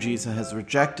Adalgisa has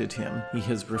rejected him, he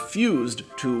has refused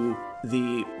to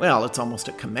it's almost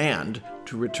a command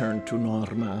to return to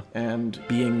Norma. And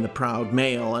being the proud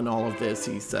male and all of this,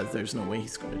 he says there's no way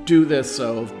he's going to do this.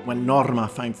 So when Norma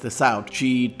finds this out,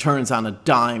 she turns on a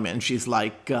dime and she's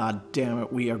like, God damn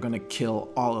it, we are going to kill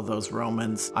all of those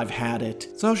Romans. I've had it.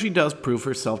 So she does prove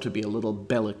herself to be a little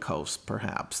bellicose,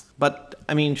 perhaps. But,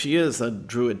 I mean, she is a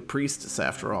Druid priestess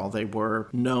after all. They were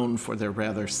known for their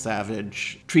rather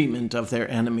savage treatment of their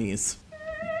enemies.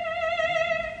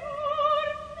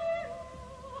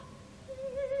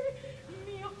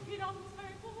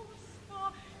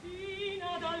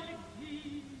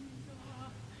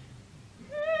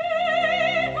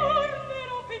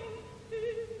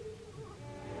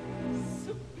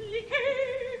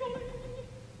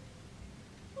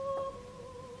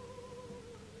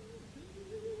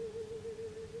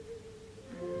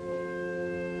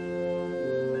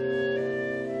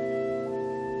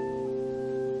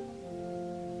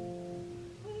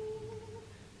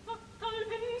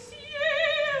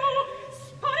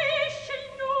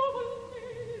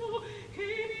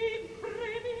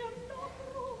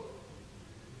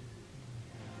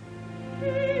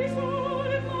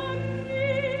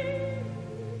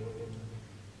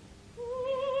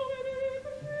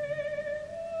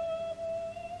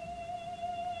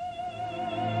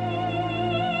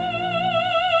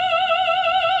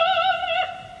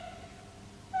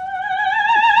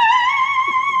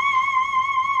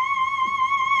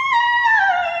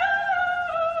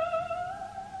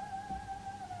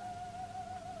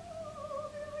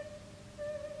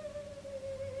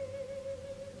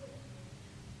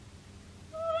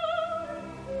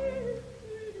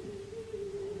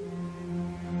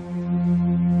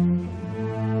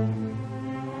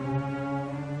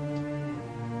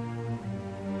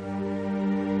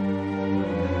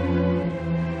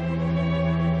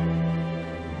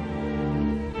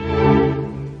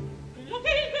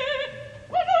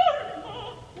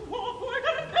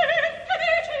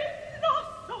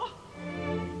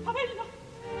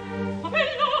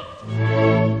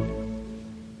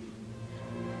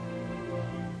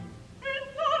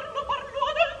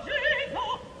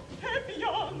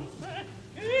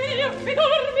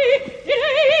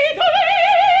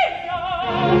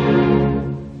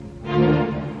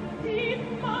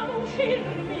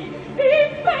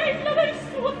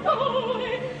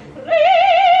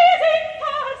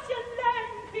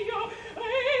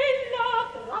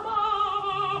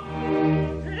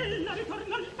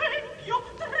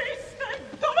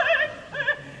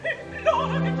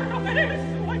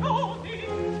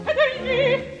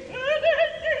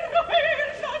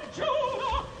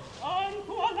 Giuro,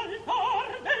 anco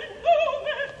all'altar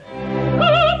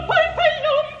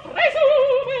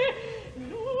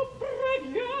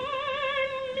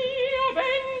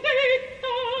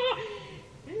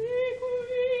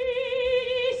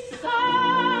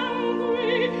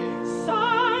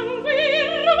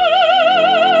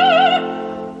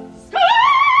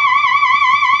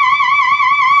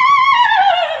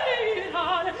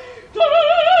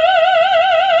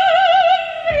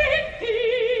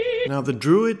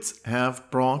Druids have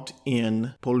brought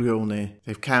in Pollione.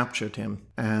 They've captured him.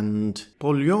 And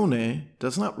Pollione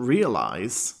does not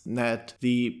realize that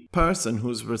the person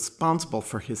who's responsible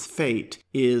for his fate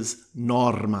is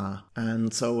Norma.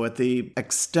 And so at the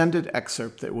extended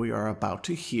excerpt that we are about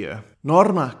to hear,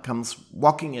 Norma comes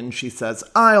walking in. She says,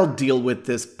 "I'll deal with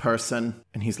this person."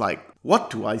 And he's like, "What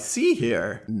do I see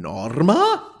here?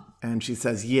 Norma?" And she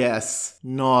says, "Yes,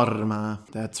 Norma.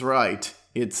 That's right.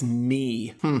 It's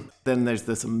me." Then there's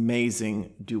this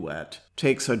amazing duet.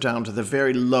 Takes her down to the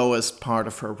very lowest part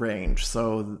of her range.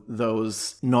 So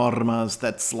those normas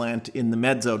that slant in the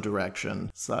mezzo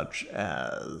direction, such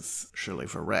as Shirley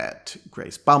Verrett,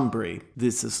 Grace Bumbry.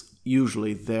 This is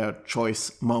usually their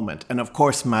choice moment. And of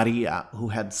course, Maria, who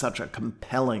had such a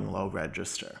compelling low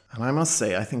register. And I must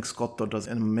say, I think Scotto does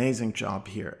an amazing job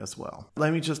here as well.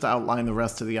 Let me just outline the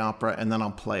rest of the opera and then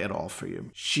I'll play it all for you.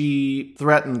 She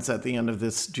threatens at the end of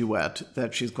this duet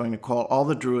that she's going to call all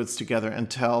the Druids together and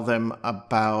tell them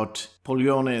about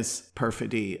Pollione's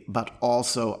perfidy, but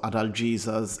also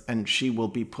Adalgisa's, and she will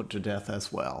be put to death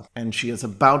as well. And she is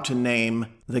about to name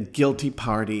the guilty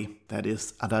party, that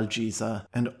is Adalgisa,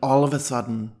 and all of a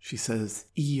sudden she says,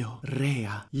 "Io,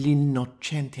 rea,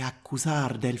 l'innocente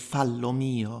accusar del fallo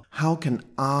mio." How can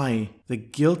I, the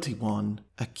guilty one,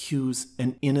 accuse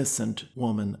an innocent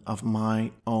woman of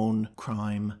my own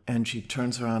crime? And she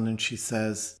turns around and she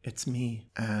says, "It's me."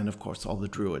 And of course all the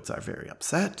Druids are very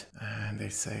upset and they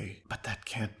say, "But that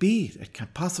can't be. It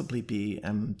can't possibly be."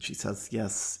 And she says,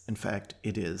 "Yes, in fact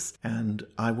it is. And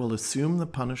I will assume the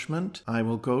punishment. I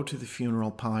will go to the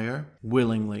funeral pyre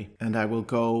willingly, and I will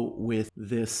go with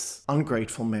this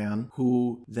ungrateful man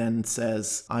who then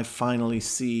says, 'I finally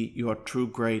see your true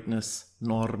greatness,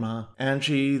 Norma.'" And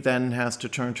she then has to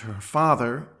turn to her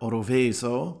father,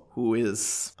 Oroveso, who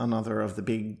is another of the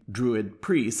big Druid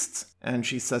priests, and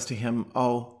she says to him,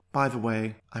 "Oh, by the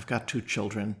way, I've got 2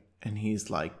 children." And he's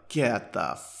like, "Get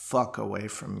the fuck away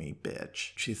from me,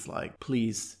 bitch." She's like,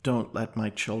 "Please don't let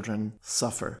my children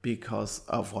suffer because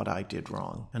of what I did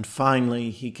wrong." And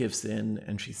finally he gives in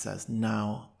and she says,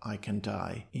 "Now I can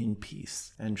die in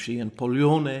peace." And she and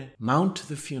Pollione mount to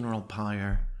the funeral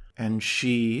pyre. And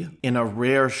she, in a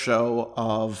rare show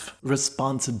of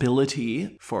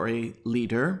responsibility for a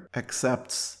leader,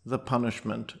 accepts the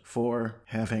punishment for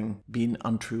having been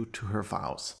untrue to her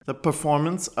vows. The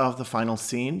performance of the final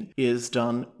scene is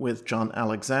done with John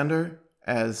Alexander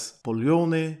as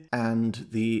Pollione and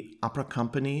the Opera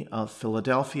Company of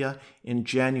Philadelphia in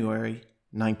January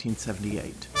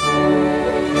 1978.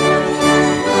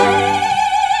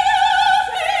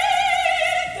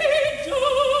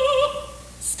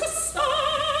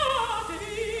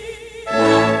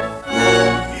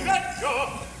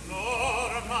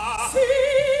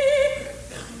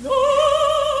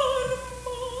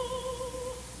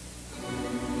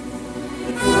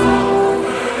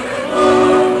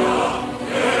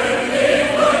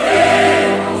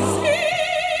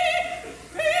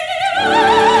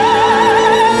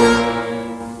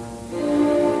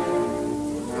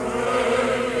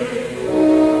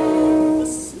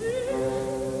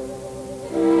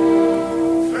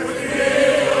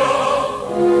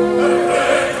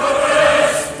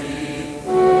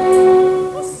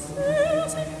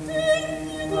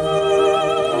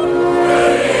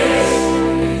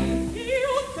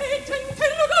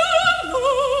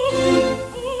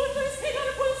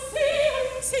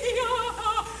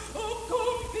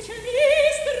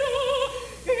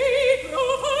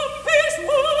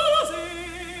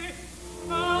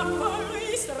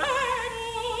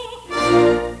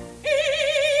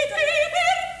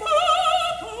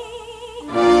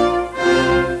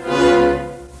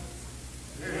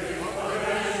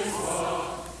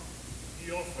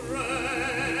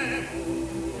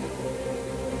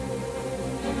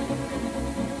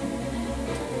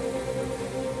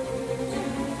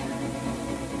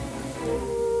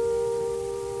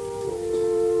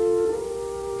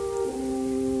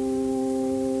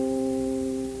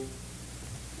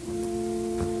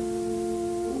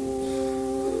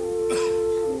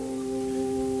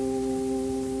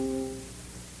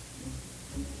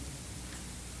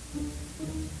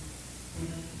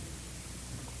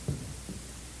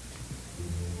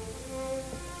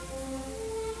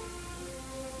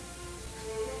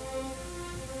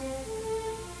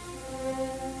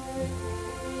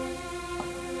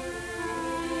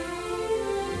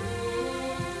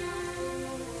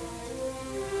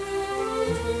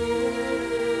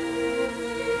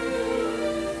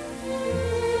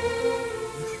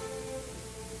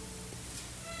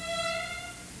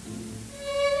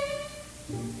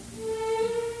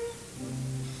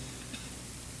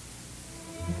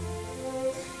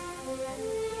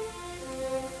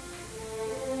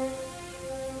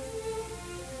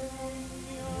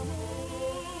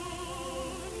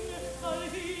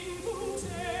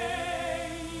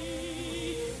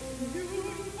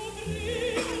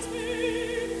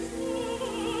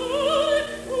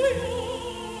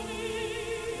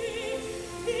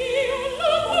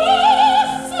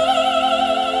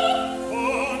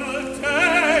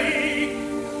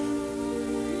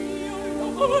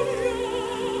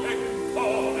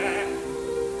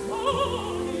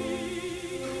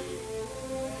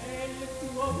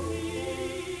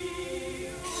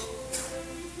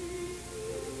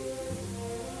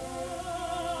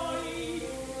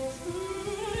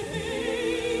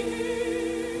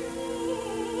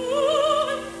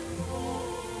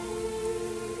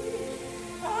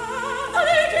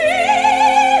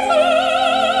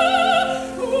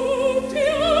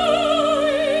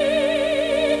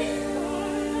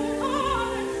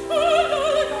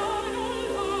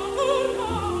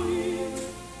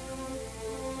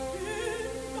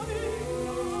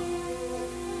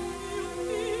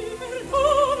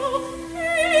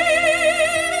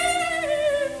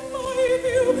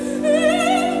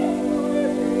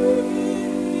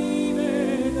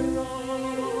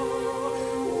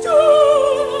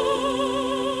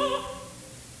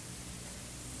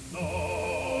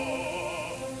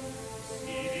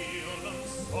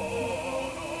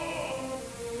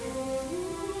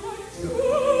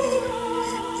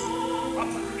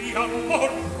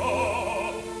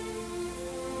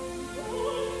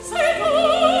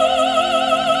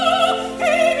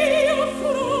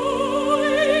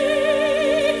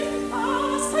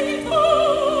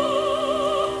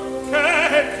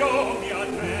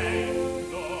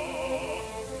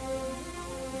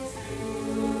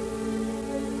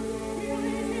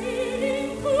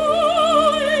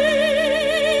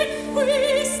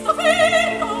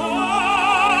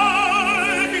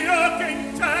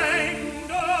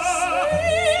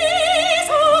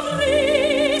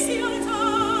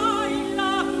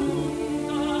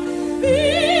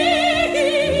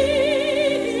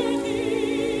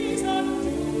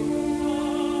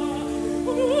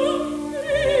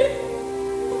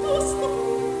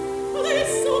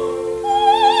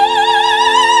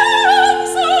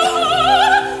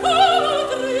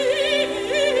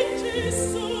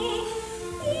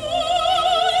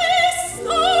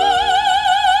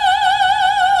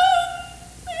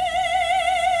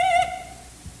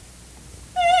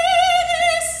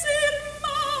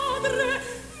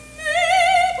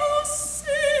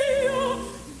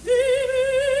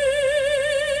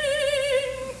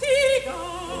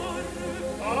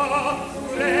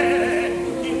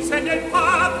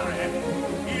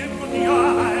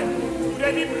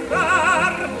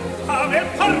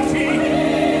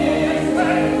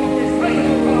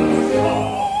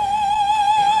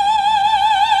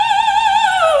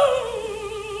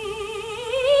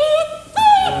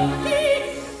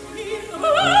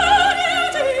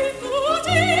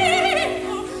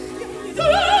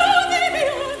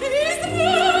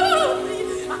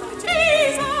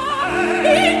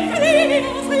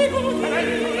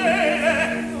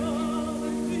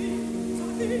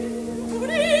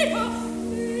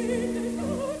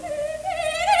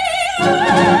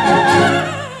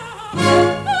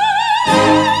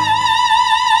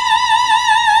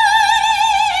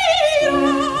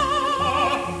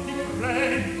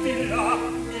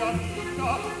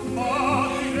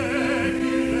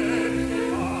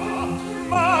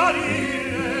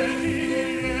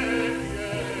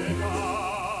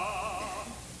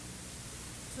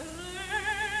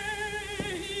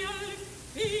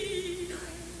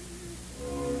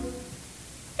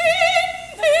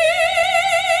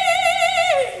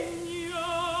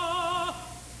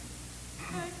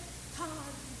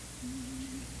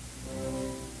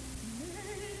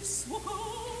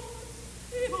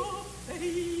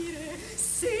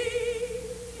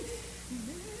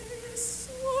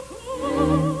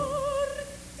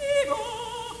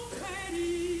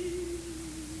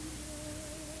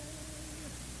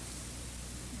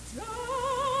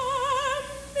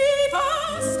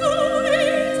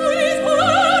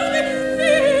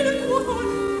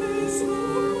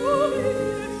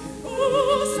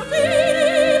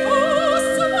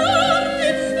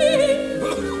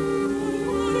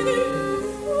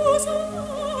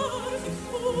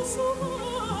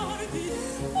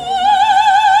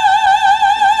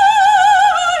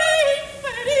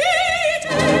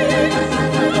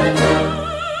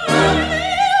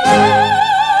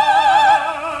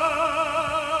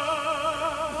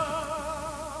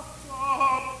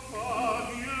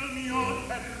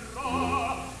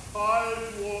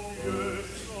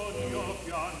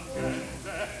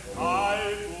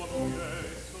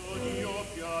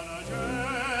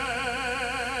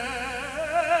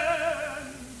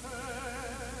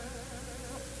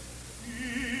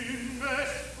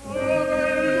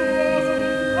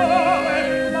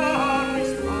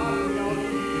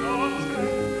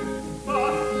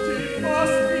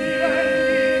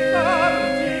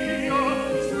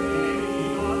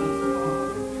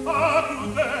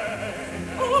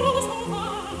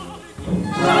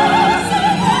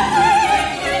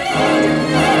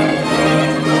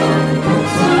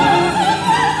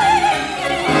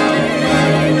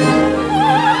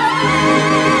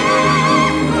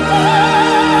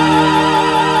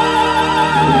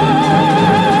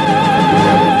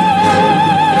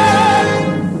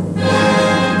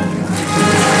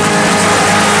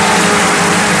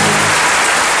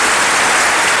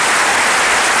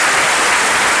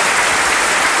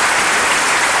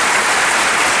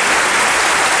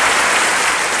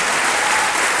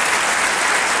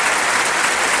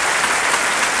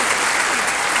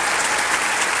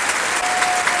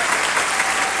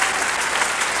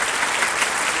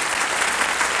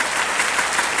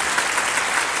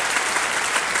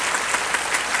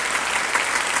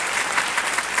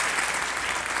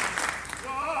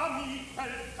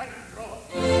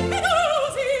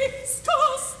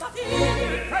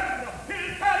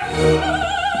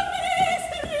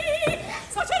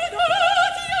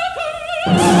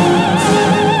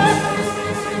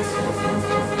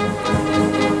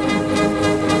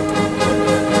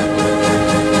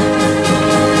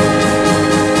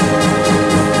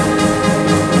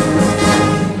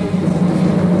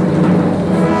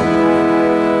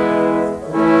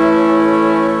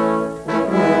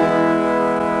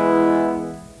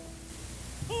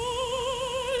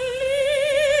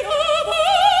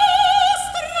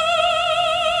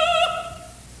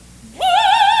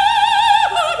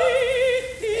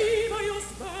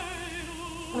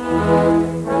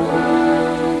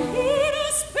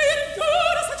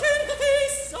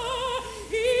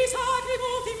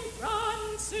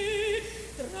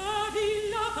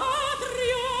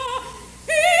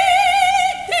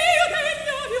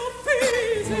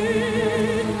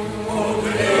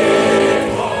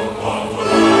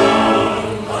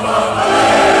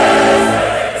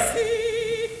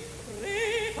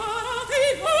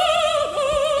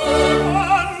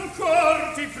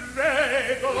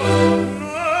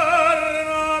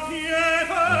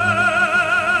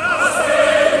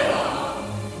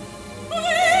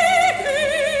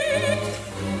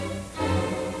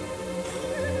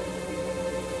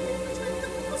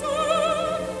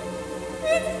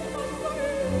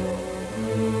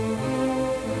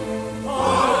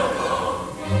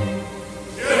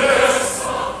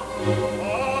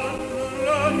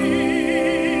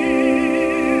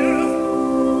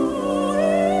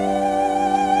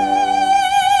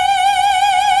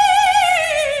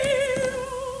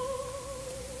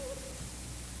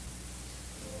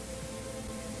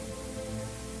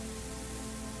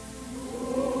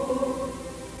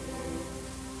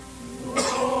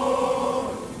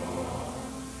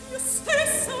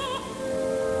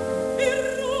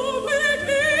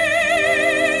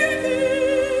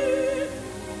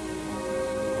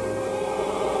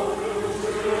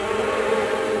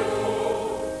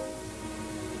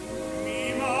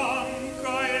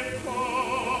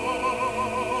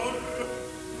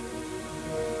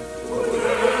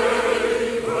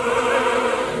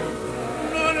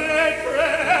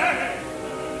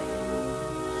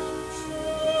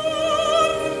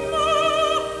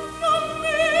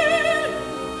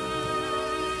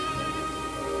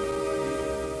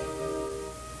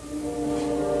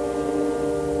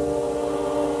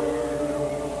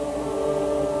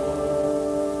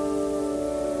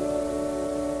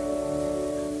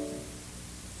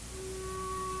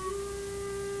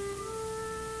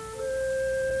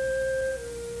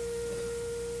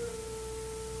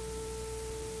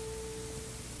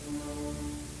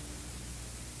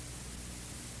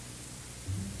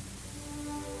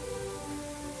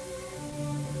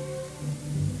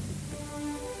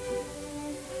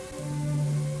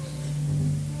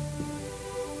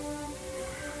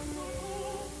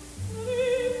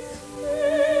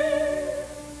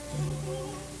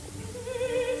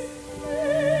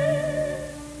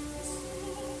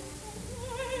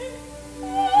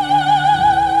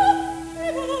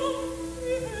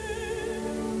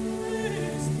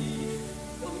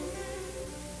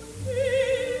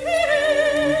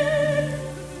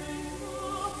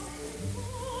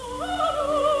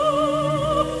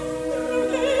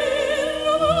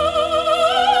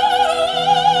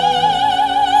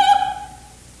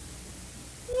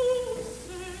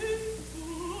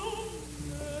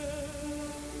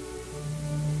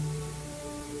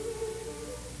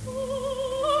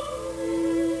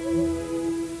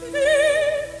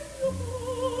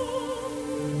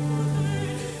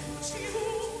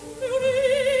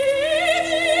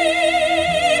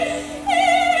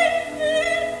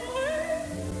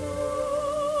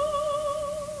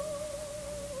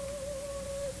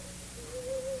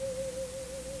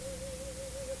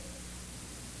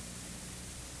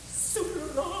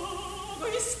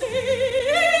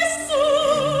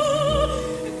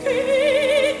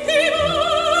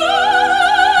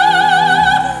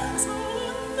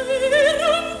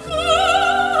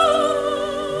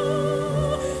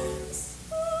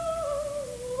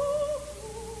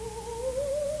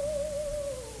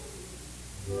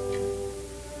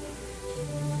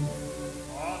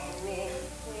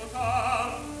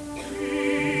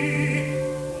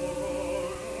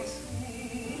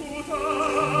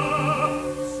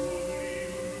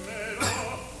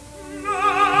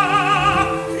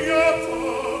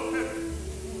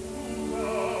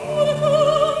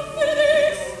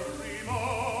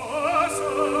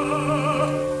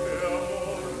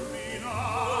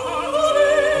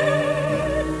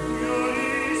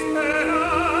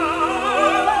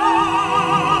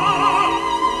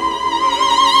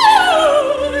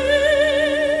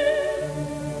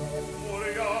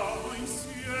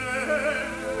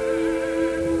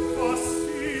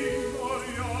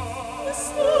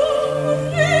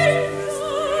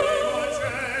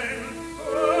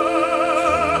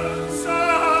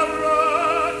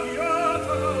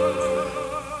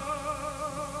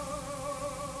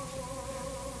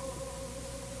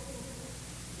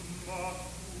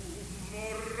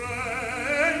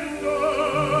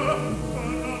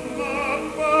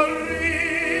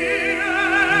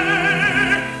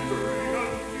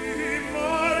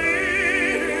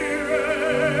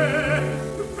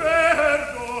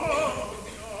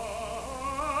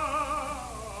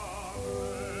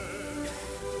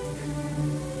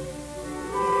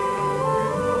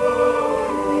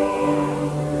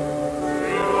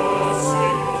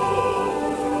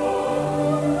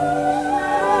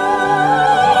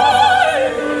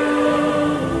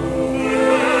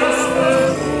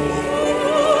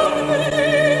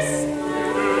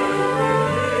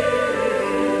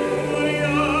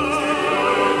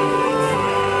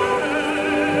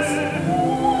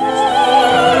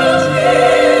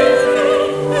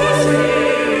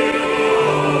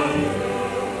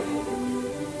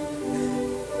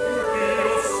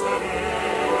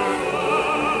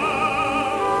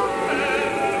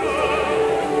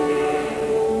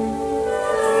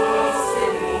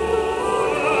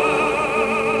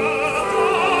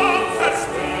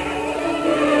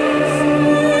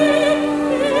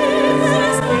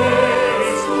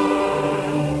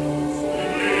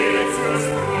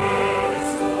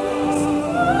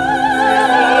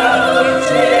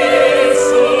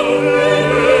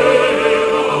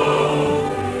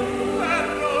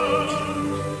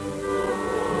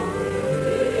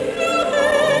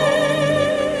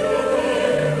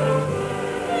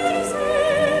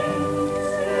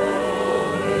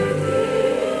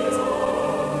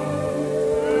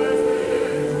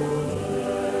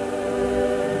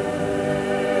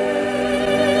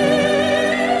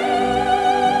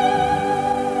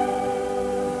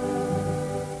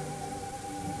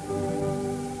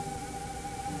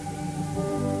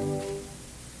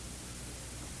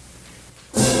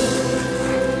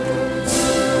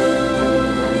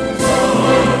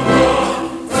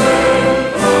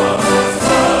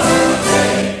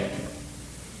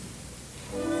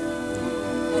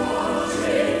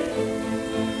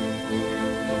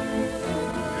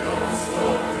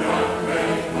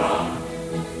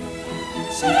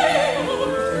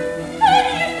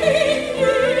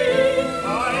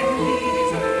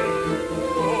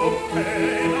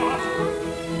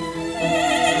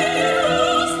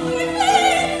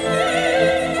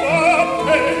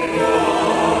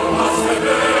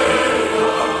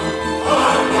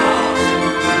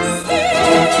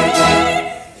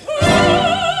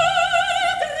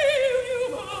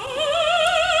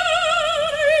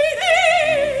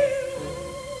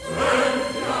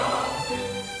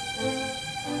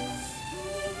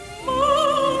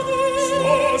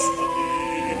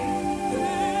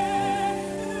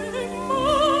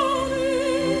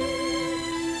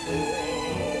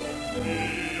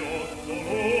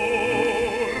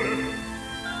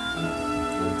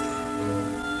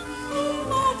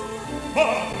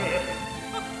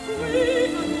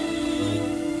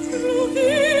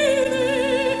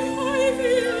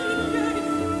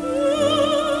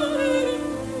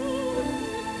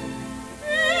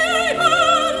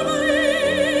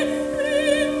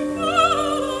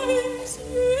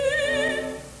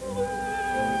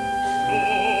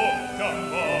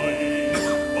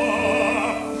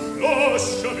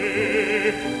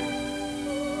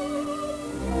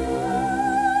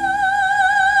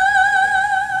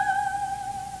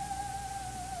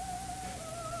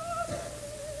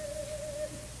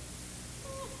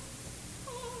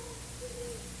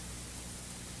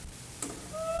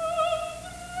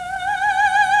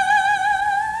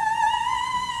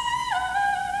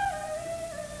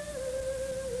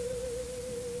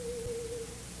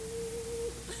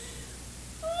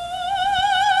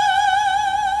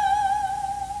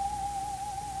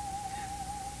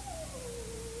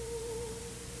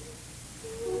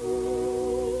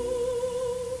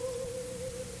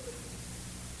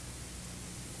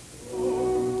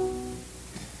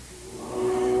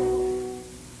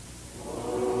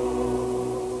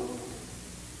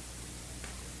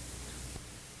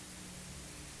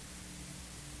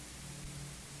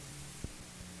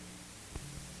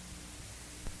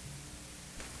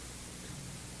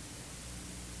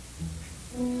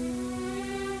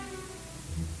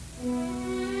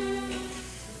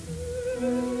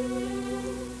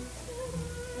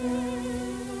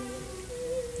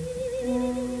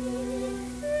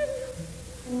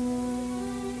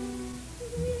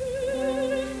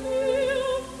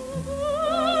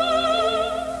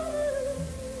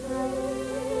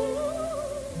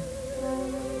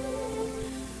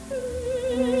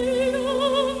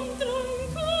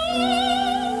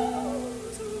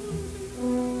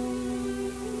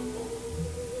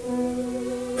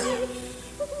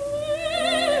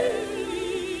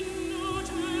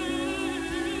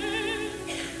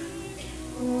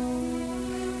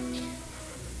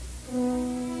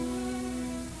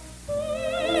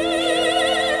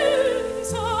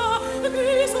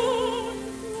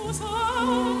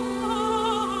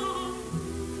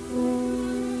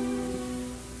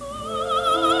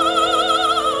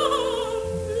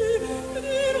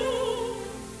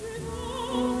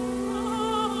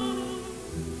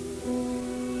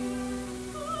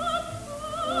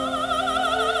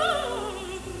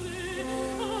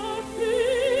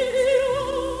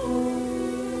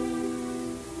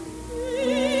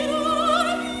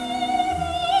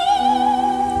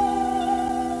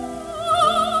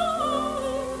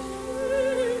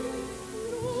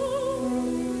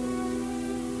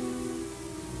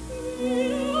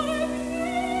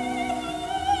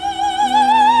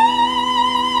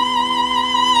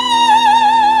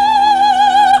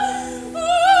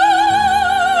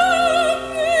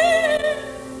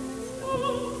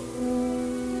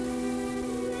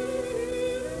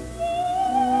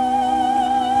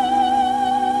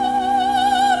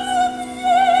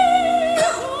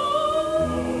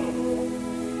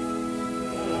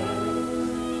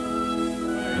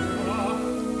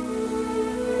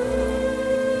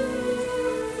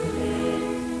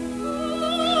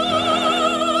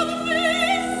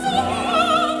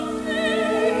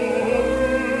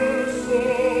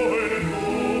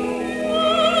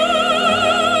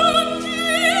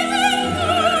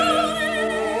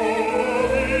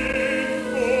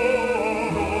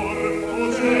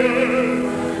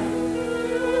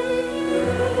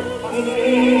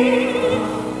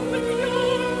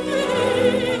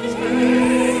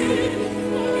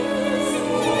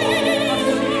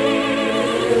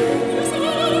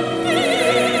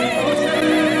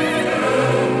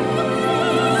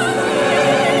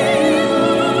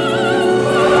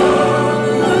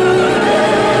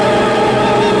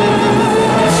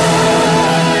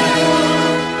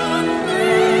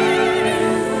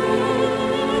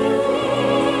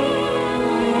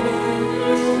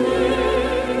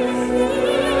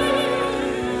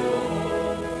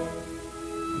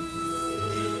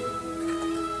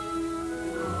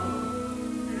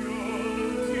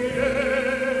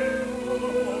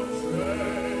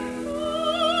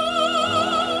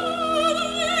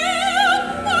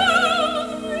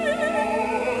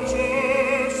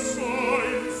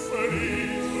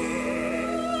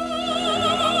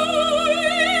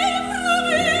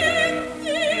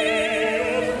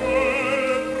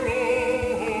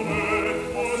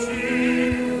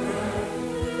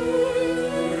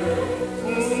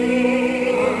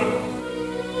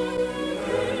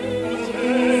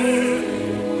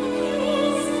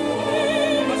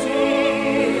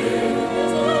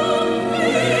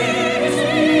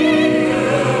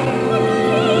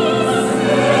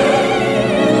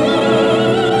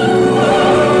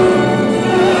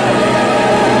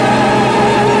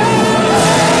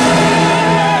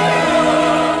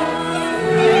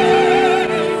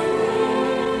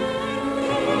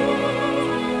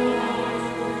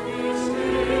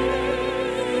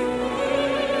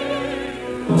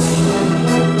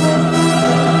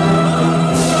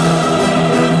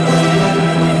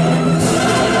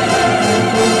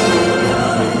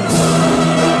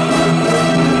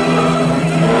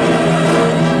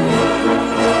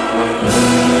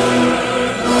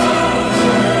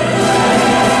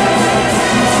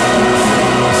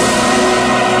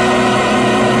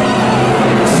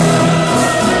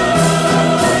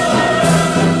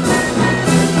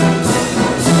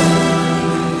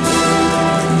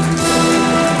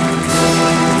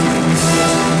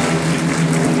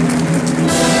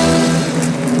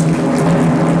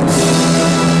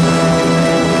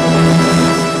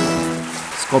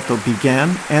 Scotto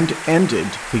began and ended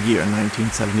the year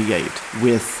 1978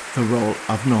 with the role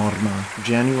of Norma.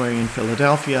 January in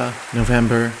Philadelphia,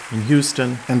 November in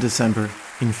Houston, and December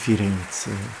in Firenze.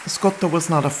 Scotto was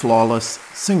not a flawless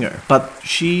singer, but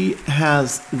she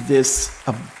has this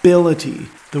ability,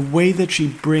 the way that she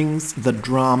brings the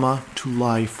drama to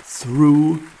life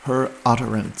through her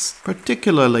utterance,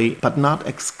 particularly, but not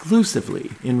exclusively,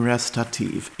 in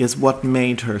recitative, is what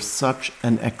made her such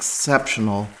an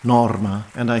exceptional Norma,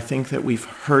 and I think that we've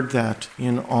heard that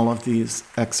in all of these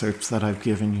excerpts that I've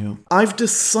given you. I've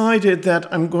decided that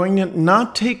I'm going to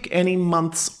not take any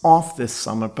months off this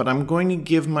summer, but I'm going to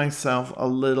give myself a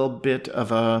little bit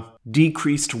of a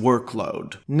decreased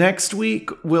workload. Next week,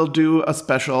 we'll do a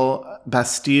special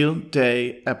Bastille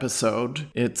Day episode.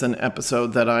 It's an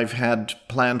episode that I've had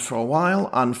planned for a while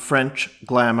on French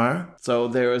glamour. So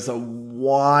there is a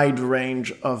wide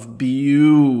range of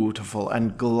beautiful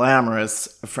and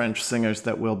glamorous French singers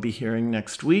that we'll be hearing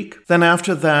next week. Then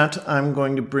after that, I'm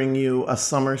going to bring you a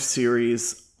summer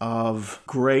series of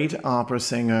great opera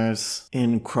singers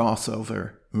in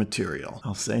crossover material.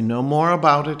 I'll say no more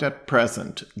about it at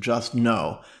present. Just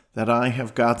know that I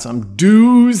have got some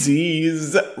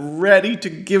doozies ready to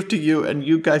give to you, and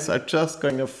you guys are just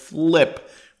going to flip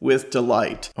with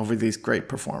delight over these great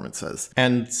performances.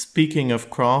 And speaking of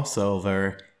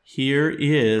crossover, here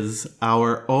is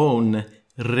our own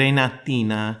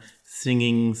Renatina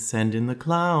singing Send in the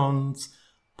Clowns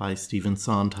by Stephen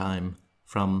Sondheim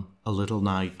from A Little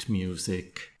Night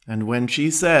Music. And when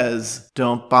she says,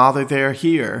 don't bother, they're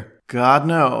here, God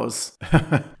knows,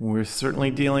 we're certainly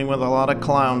dealing with a lot of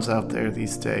clowns out there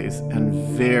these days, and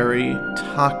very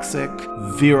toxic,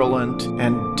 virulent,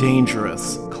 and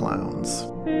dangerous clowns.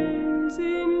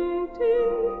 Isn't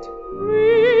it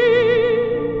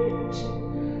rich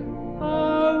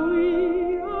how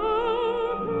we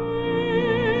are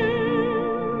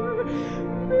there?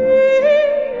 We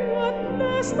at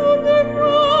last on the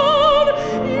road,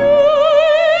 you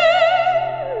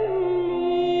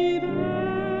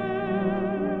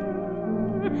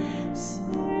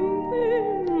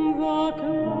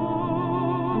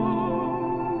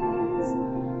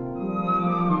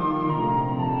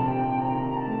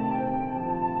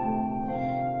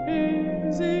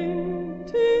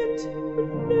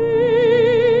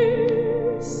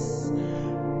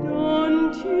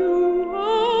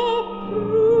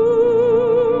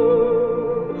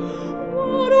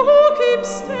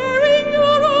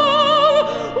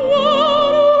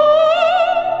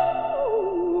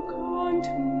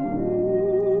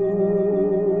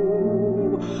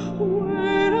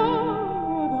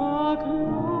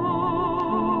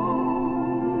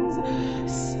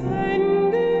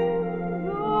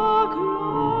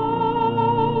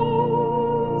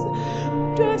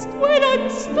just when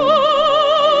I'd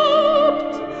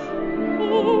stopped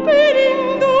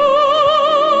opening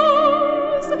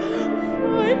doors,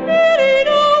 finally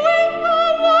knowing the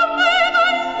woman I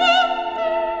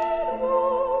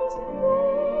wanted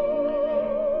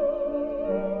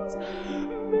was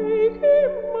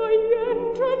making my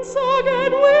entrance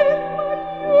again with my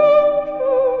usual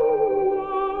flair.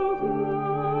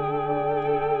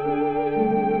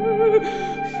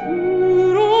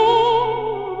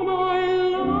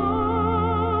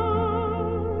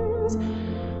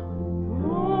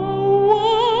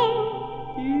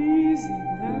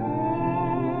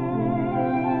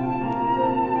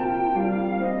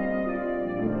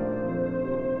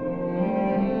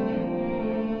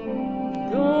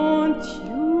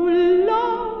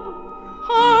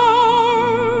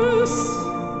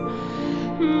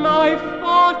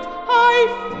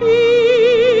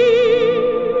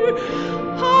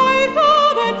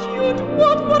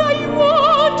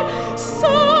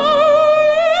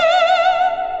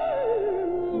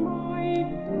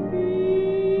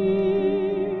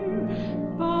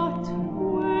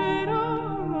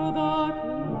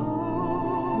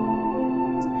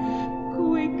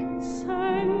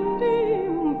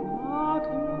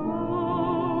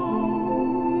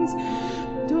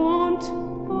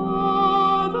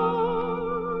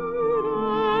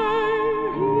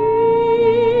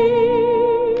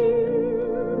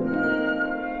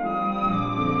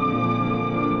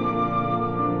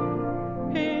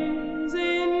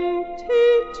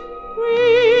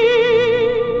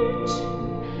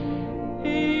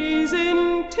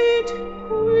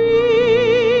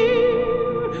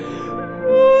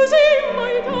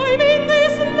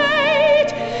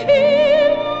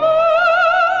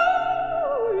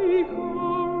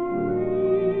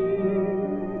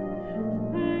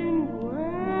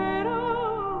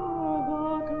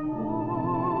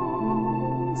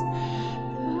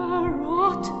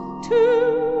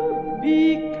 To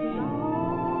be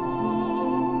clowns.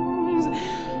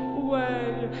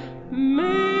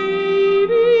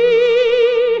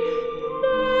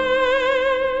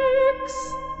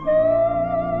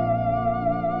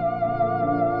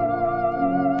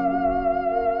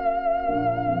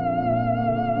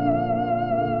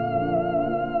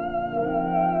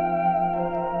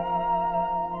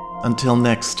 Until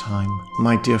next time,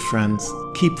 my dear friends,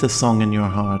 keep the song in your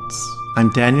hearts. I'm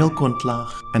Daniel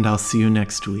Gundlach, and I'll see you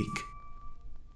next week.